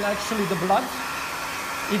skin and actually the blood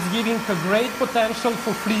is giving a great potential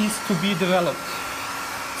for fleas to be developed.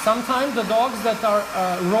 Sometimes the dogs that are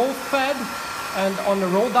raw fed and on a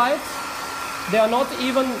raw diet, they are not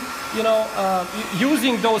even,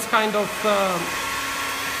 using those kind of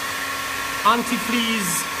anti-fleas,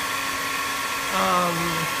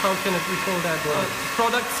 how can we call that?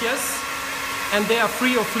 Products, yes. And they are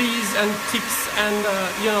free of fleas and ticks and,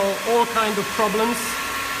 all kind of problems.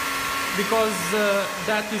 Because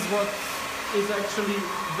that is what is actually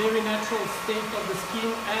very natural state of the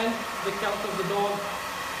skin and the health of the dog,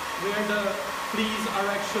 where the fleas are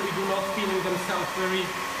actually do not feeling themselves very,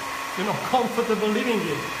 comfortable living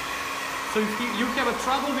in. So if you have a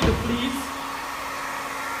trouble with the fleas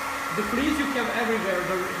you have everywhere.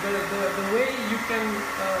 The way you can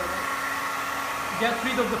get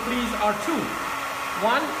rid of the fleas are two.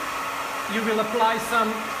 One, you will apply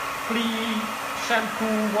some flea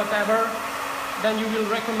shampoo, whatever. Then you will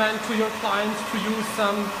recommend to your clients to use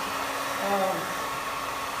some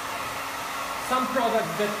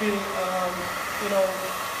products that will,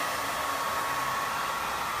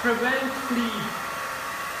 prevent flea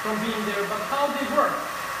from being there. But how they work?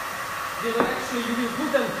 They will actually, you will put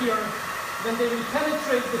them here, then they will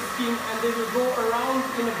penetrate the skin and they will go around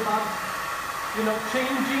in the blood,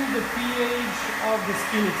 changing the pH of the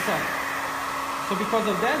skin itself. So because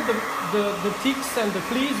of that, the ticks and the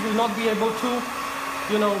fleas will not be able to,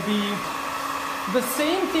 be... The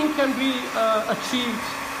same thing can be achieved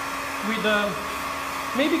with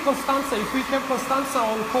maybe Constanza. If we have Constanza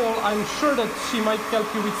on call, I'm sure that she might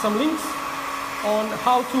help you with some links on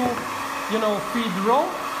how to, feed raw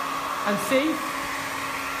and safe,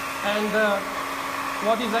 and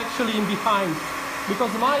what is actually in behind.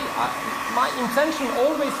 Because my intention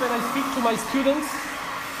always when I speak to my students,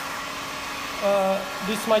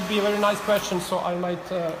 this might be a very nice question, so I might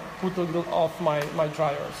put a little off my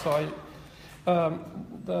dryer. So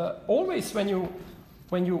always when you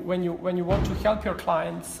want to help your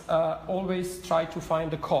clients, always try to find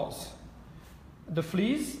the cause. The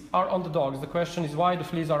fleas are on the dogs. The question is why the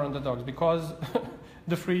fleas are on the dogs. Because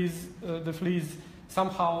the fleas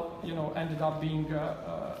somehow, ended up being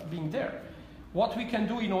there. What we can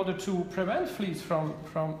do in order to prevent fleas from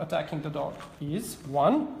attacking the dog is,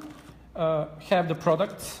 one, have the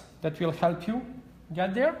products that will help you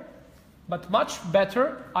get there. But much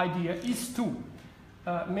better idea is to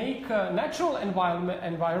make a natural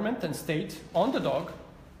environment and state on the dog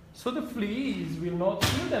so the fleas will not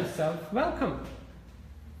feel themselves welcome.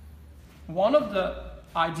 One of the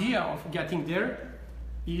idea of getting there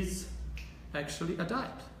is actually a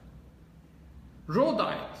diet. Raw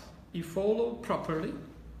diet, if followed properly,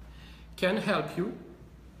 can help you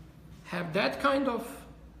have that kind of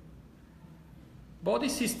body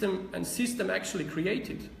system and system actually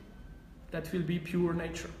created that will be pure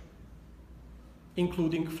nature,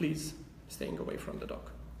 including fleas staying away from the dog.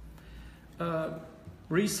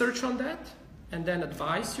 Research on that, and then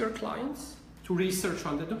advise your clients to research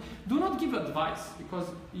on that. Do not give advice, because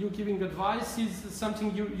you giving advice is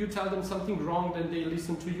something you tell them something wrong, then they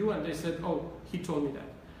listen to you and they said, oh, he told me that.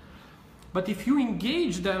 But if you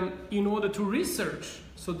engage them in order to research,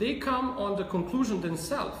 so they come on the conclusion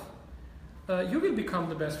themselves, you will become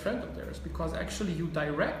the best friend of theirs, because actually you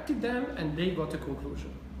directed them and they got a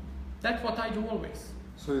conclusion. That's what I do always.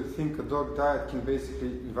 So you think a dog diet can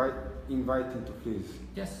basically invite into fleas?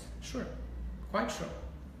 Yes, sure. Quite sure.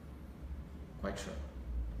 Quite sure.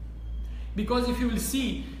 Because if you will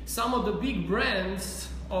see some of the big brands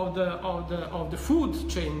of the food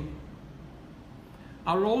chain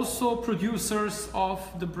are also producers of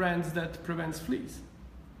the brands that prevents fleas.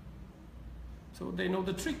 So they know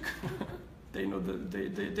the trick. They know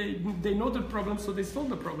they know the problem, so they solve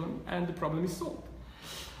the problem, and the problem is solved.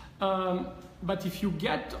 But if you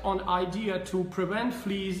get an idea to prevent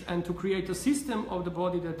fleas and to create a system of the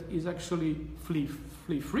body that is actually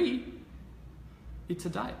flea-free, it's a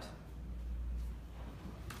diet.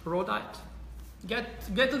 Raw diet. Get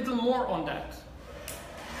a little more on that.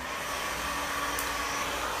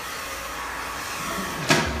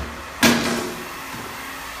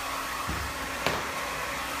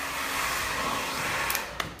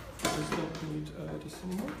 Just don't need this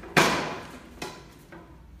anymore.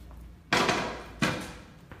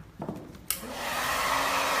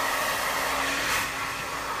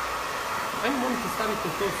 Ajmo molim te stavite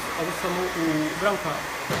to, ovo samo u Branka,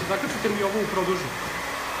 zaključite mi ovo u produžu.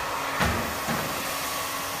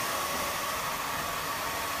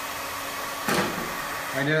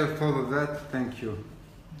 I never thought of that, thank you.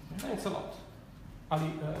 Thanks a lot.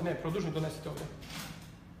 Ali ne, produžni donesite ovdje.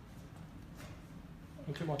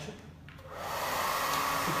 Hoće moći?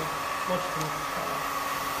 Super, moćete moći.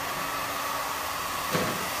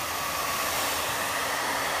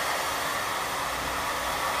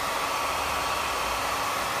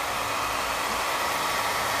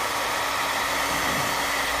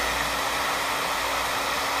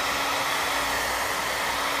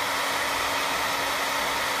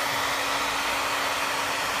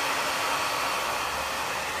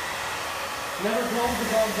 Never blow the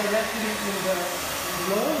dog directly in the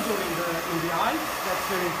nose or in the eyes. That's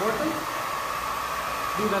very important.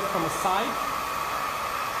 Do that from the side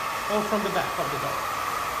or from the back of the dog.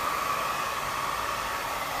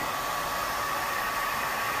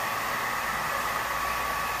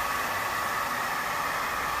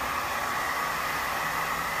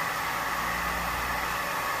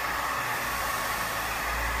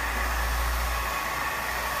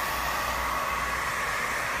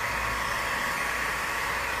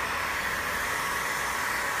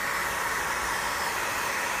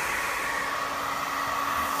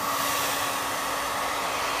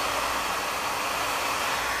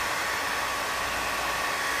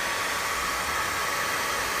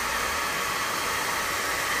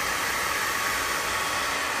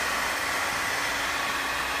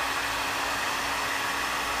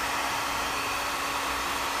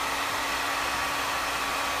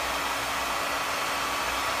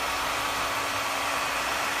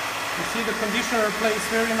 You see the conditioner plays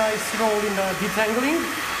very nice role in the detangling,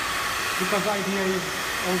 because the idea is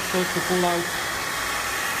also to pull out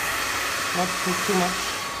not too much.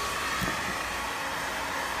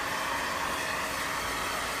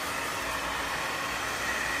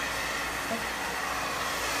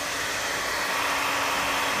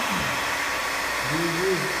 Do you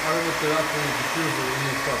use aromatherapy and diffuser in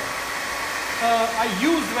your shop? I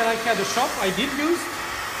used when I had a shop, I did use,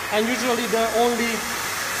 and usually the only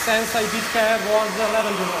sense I did have was the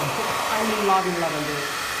lavender oil. I'm in love in lavender.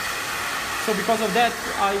 So because of that,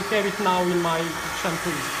 I have it now in my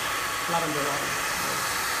shampoos, lavender oil.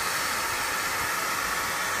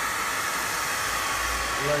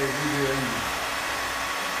 Like video ending.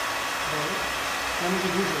 Let me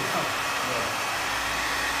do it.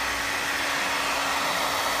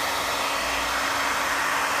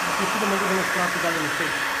 Мисля да мога да направя даден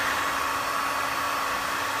ефект.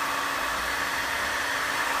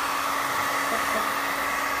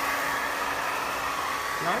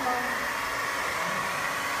 Лала.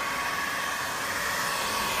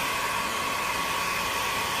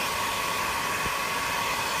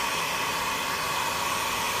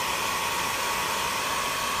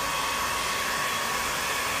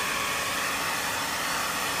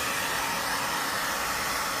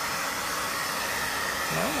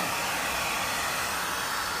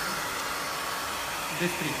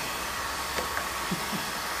 District.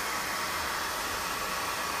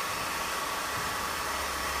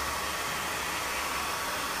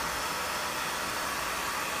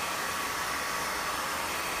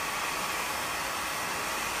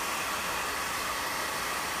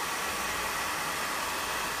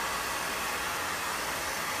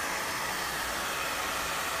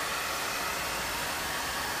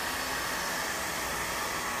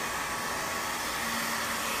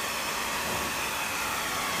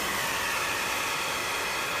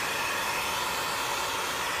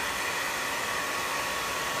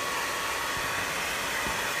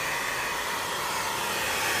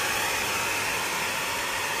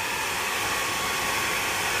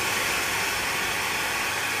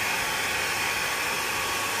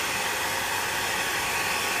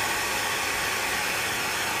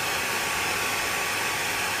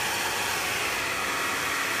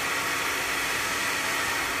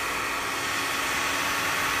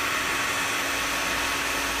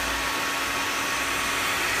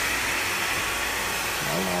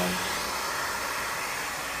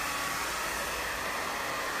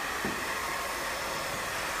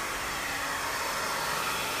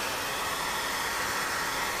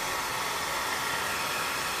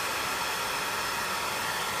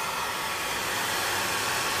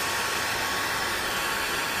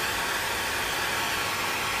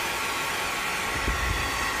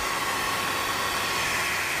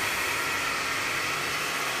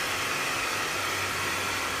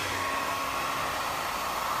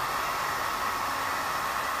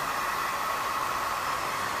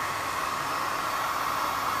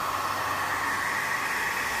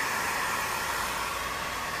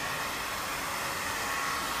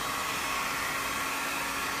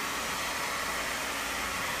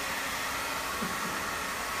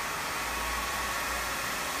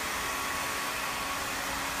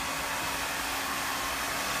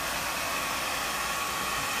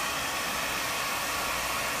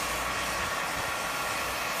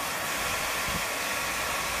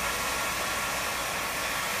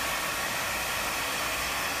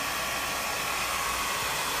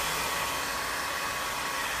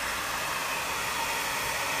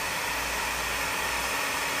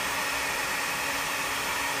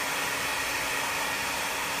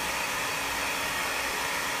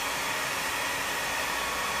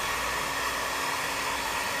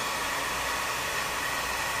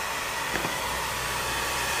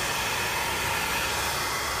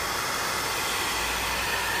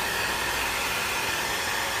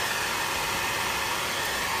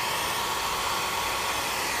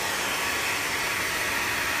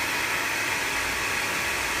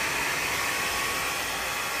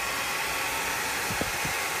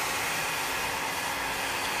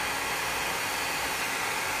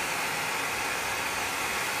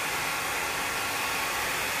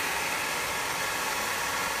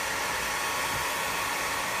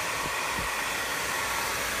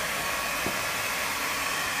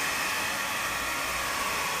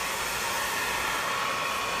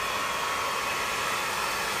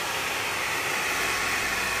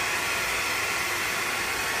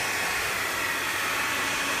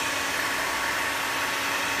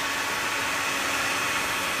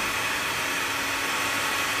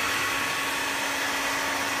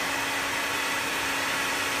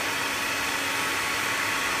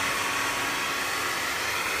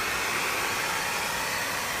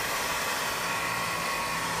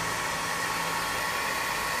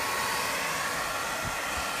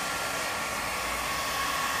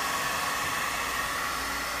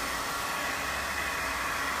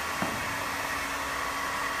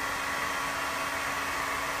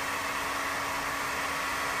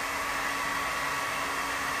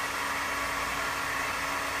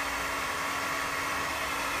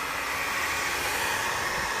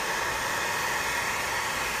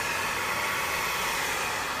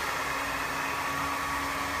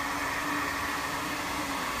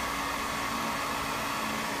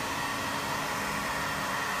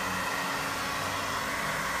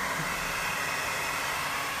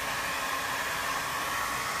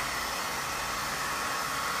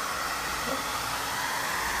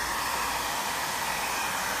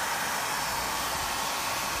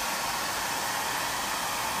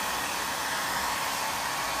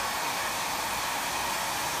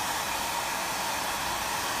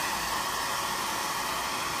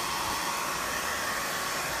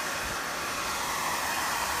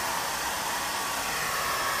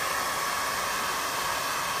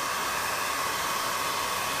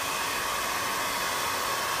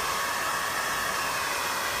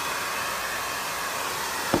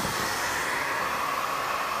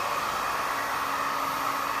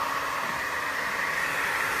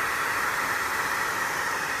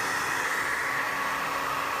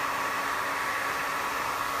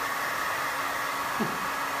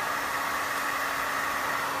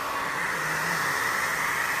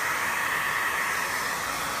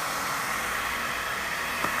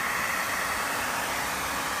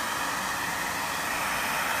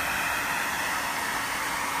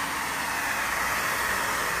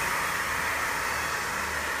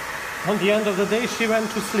 On the end of the day, she went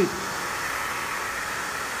to sleep.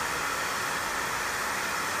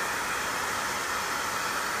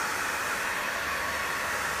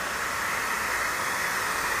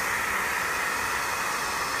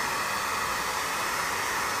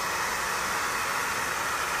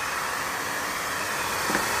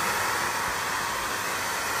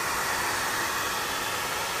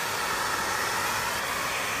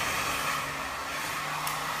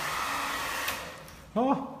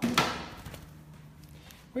 Oh,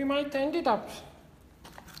 we might end it up.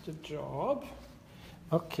 The job.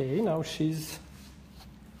 Okay, now she's.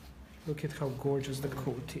 Look at how gorgeous the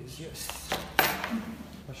coat is. Yes.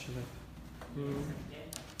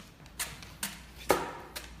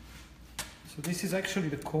 So this is actually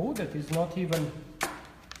the coat that is not even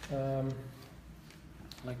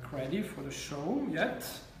like ready for the show yet,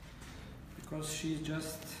 because she's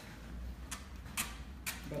just.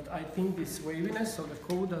 But I think this waviness of the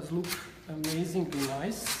coat does look amazingly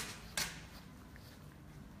nice.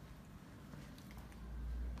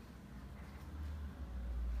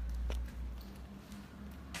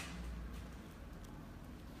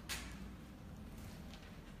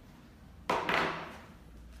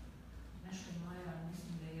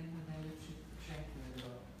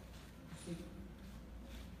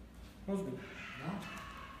 Ozbiljno? Da.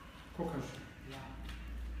 Ko kaže? Ja.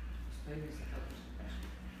 Stoji mi se kako što kaže.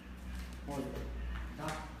 Ozbiljno. Da.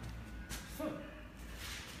 Sve.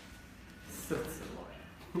 Srce moje.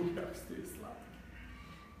 Kako ste vi slatki.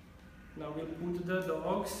 Now we'll put the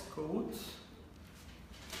dog's coat.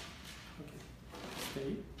 Okay.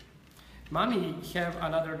 Stay. Mommy have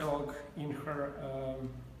another dog in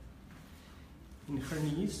her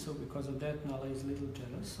knees, so because of that Nala is a little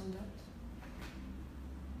jealous on that.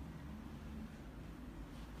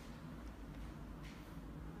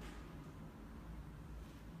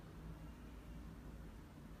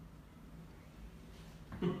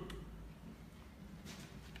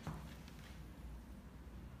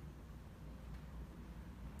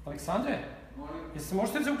 Aleksandre,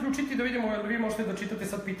 možete se uključiti da vidimo, jel vi možete da čitate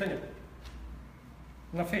sad pitanja?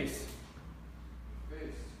 Na Face.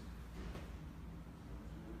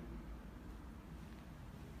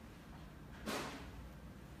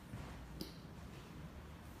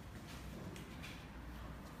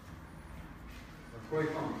 Na koji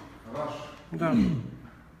kom? Na vaš? Da.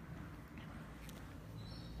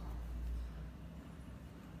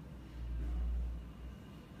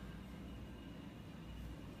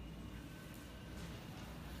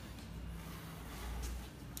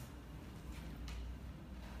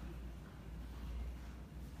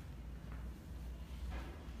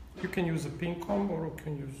 You can use a pink comb or you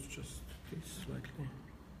can use just this slightly.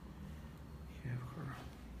 Have her.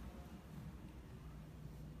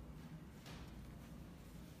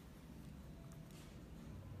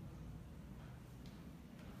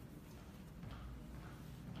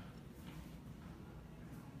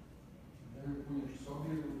 Da li puniš sobi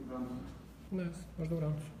ili u brancu? Ne, možda u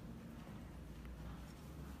rancu.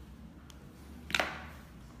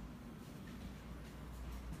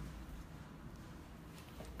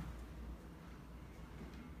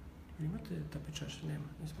 Imate tapičaš? Nema,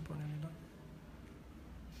 nismo poneli, da?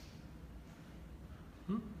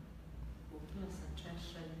 Kupila sam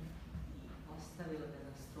češelj i ostavila ga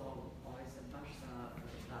na stolu. Ovaj se baš za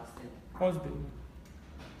razgled. Ozbiljno.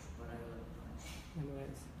 Zaboravila da to.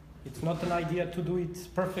 Anyways, it's not an idea to do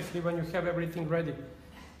it perfectly when you have everything ready.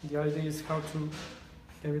 The idea is how to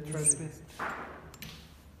have it ready.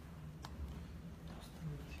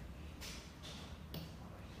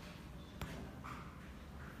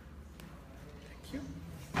 Thank you.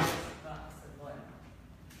 Da, se bojim.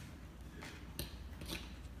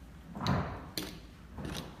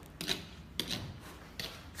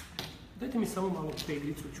 Dajte mi samo malo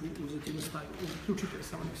peglicu, ću uzeti da stavim. Uključite je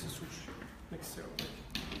samo nek se suši. Nek se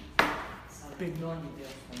Sad Peglo. donji dio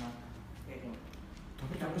stomaka. Peglo.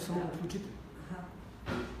 Dobro, tako samo uključite. Aha.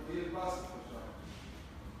 Nije glasa počao.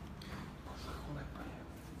 Lepa je.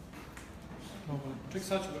 Mnogo lepa. Ček,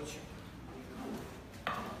 sad ću doći.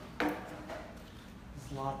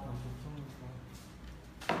 Zlatna, potpuno zlatna.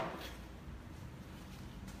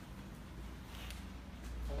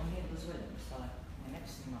 Ovo nije dozvoljeno, Sale. Ne bi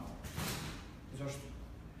snimao. Zašto?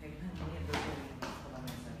 Peglo nije dozvoljeno, da ne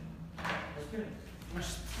znaš. Dozvoljeno? Ma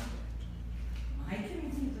šta? Majke mi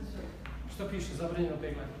nije dozvoljeno. Šta piše? Zabranjeno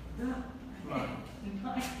peglanje. Da. Ma.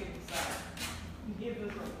 Majke mi Sale. Nije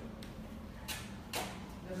dozvoljeno.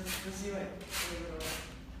 Da se pozivaju.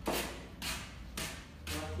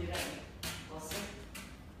 Blokiranje. Kose.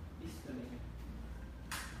 Isto mi.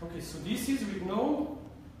 Okay, so this is with no...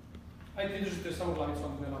 Ajde, držite samo glavicu,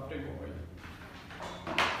 onda ne napravimo ovaj.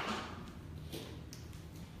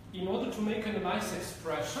 in order to make a nice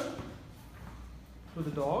expression to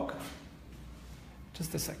the dog,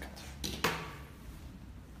 just a second.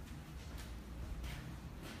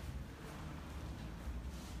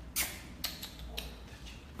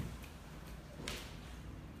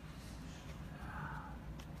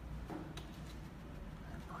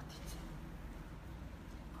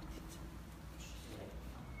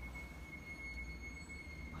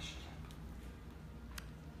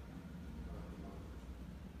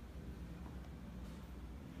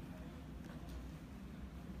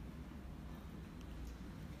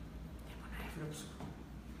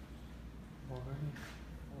 Bogani.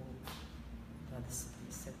 U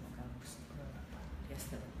 27. augusta.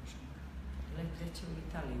 Jeste da možemo. Kreće u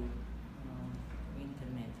Italiju, u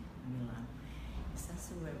Intermed, u Milanu. I sad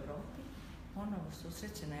se u Evropi ponovo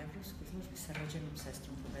susreće na evropskoj izložbi sa rođenom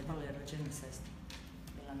sestrom. Pobedila je rođena sestra.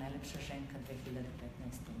 Bila najlepša ženka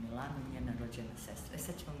 2015. u Milanu, njena rođena sestra.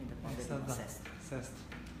 Sad ćemo mi da pobedimo sestru. Sestra.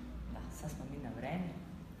 Da, sad smo mi na vreme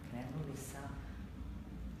krenuli sa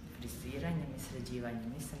friziranjem i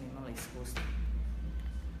sređivanjem. Nisam imala iskustva.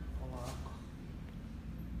 Polako.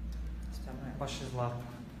 Stvarno je. Baš je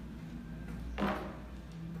zlatno.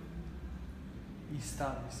 I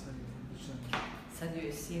stavi sve izlično. Sad joj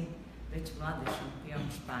je sin već mladi šampion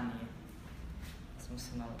Španije. Smo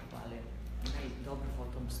se malo hvalili. Ima i dobro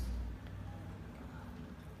potomstvo.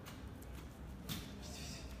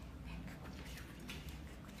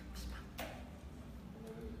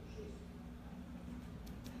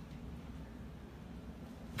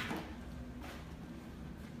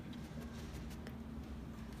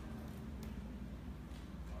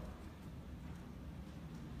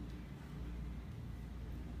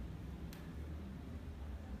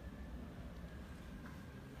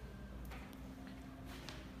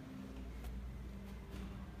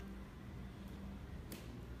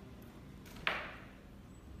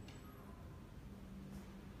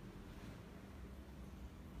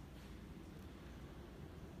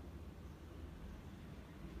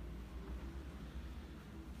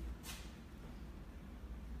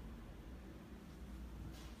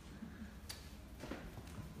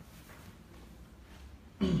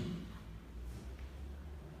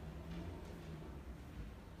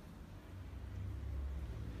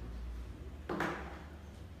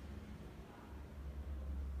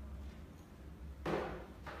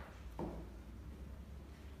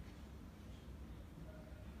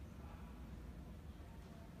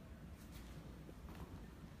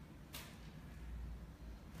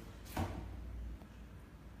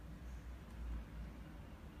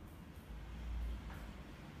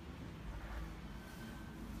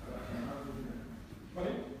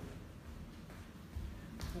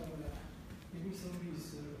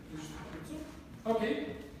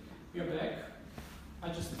 Okay, we are back. I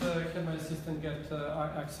just had my assistant get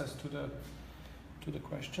access to the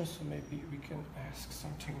questions, so maybe we can ask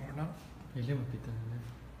something more now. Ili ima pitanje, ne?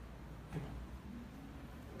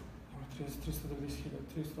 Ima 38,000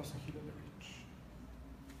 reach.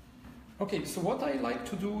 Okay, so what I like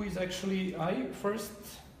to do is actually, I first...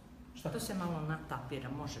 To se malo natapira,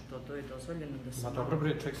 može to je dozvoljeno da se... Ma dobro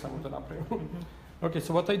bre, ček samo da napravim. Okay,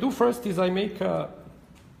 so what I do first is I make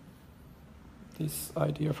this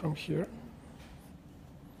idea from here,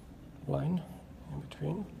 line in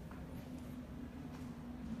between.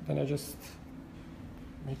 Then I just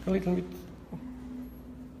make a little bit.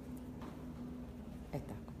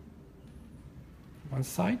 Tako. One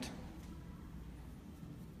side.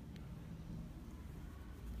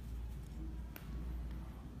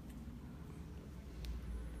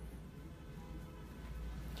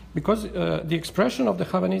 Because the expression of the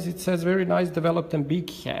Havanese, it says very nice, developed and big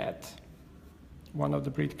head. One of the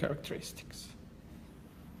breed characteristics.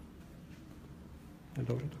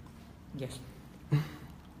 Yes.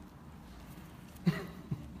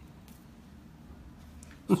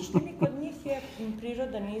 U suštini kod njih je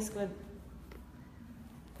prirodan izgled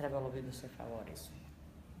trebalo bi da se favorizuje.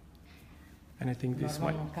 And I think this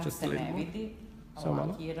Normalno, might kad just se a little ne more. vidi, Samo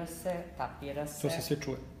malo. lakira se, tapira se, To se sve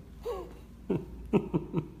čuje.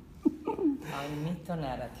 ali mi to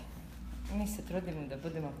ne radimo. Mi se trudimo da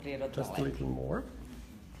budemo prirodno Just a lepi. little more.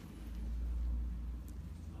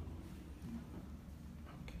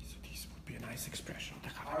 Okay, so this would be a nice expression of the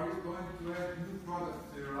Havanese. Are you going to add new products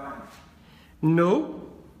to your line? No.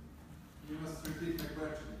 You must repeat my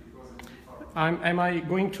question because it's too far. Am I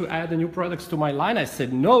going to add a new products to my line? I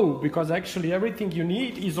said no, because actually everything you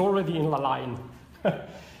need is already in the line.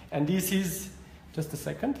 And this is, just a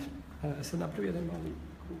second. Sad napravi jedan mali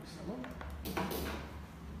krug samo.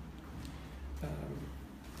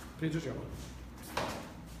 Pridrži ovo.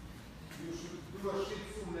 You should do a Shih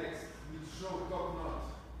Tzu next with show top knot.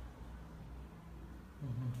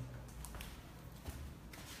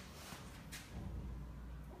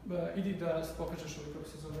 idi da pokažeš ovo kako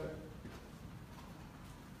se zove.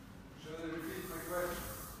 Shall I repeat my question?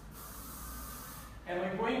 Am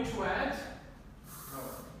I going to add? No.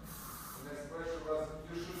 The next question was,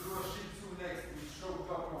 you should do a Shih Tzu next with show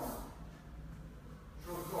top on.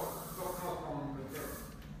 Show top not on the head.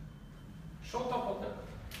 Show top of them.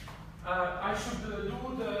 I should do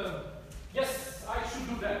the... Yes, I should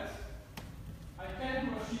do that. I can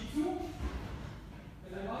do a Shih Tzu.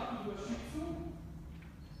 And I want to do a Shih Tzu.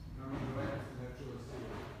 No, the right is natural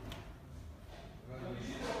silver. But is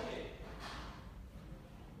it okay?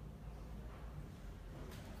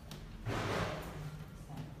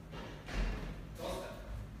 Dosta.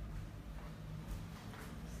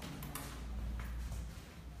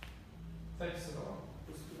 Thanks a lot.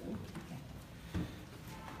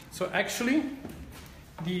 So actually,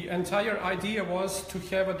 the entire idea was to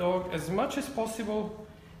have a dog as much as possible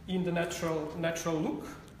in the natural look.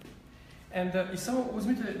 And I samo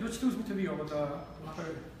uzmite, dođite uzmite vi ovo da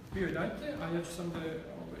vi joj dajte, a ja ću sam da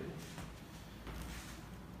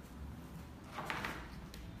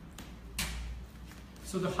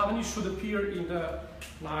So the Havanese should appear in a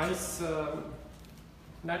nice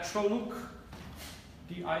natural look.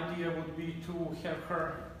 The idea would be to have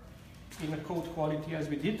her in a coat quality as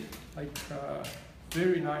we did, like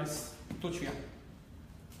very nice tučija.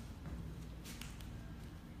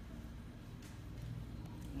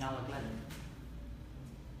 Nala gledam.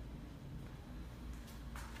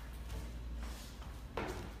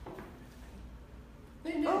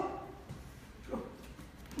 Ne.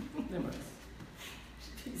 Nema.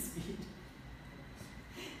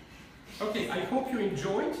 Okay, I hope you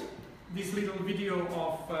enjoyed this little video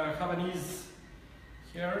of Havanese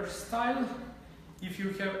hairstyle. If you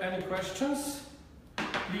have any questions,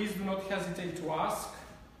 please do not hesitate to ask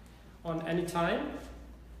on any time.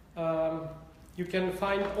 You can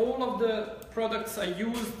find all of the products I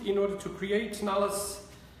used in order to create Nala's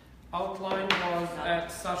outline was at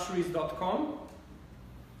sashariess.com.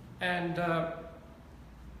 And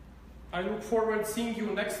I look forward to seeing you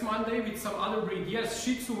next Monday with some other breed. Yes,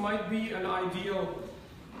 Shih Tzu might be an ideal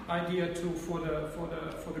idea too for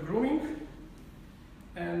the grooming.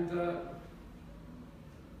 And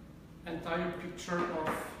entire picture of.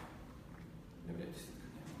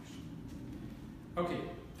 Okay,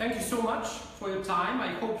 thank you so much for your time. I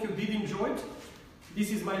hope you did enjoy it.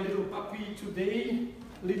 This is my little puppy today,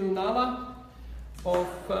 little Nala,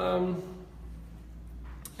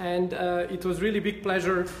 and it was really big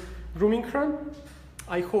pleasure grooming her.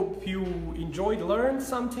 I hope you enjoyed, learned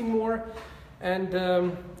something more, and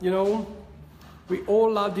you know, we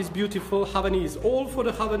all love this beautiful Havanese. All for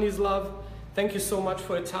the Havanese love. Thank you so much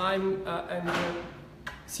for your time, and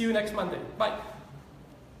see you next Monday. Bye.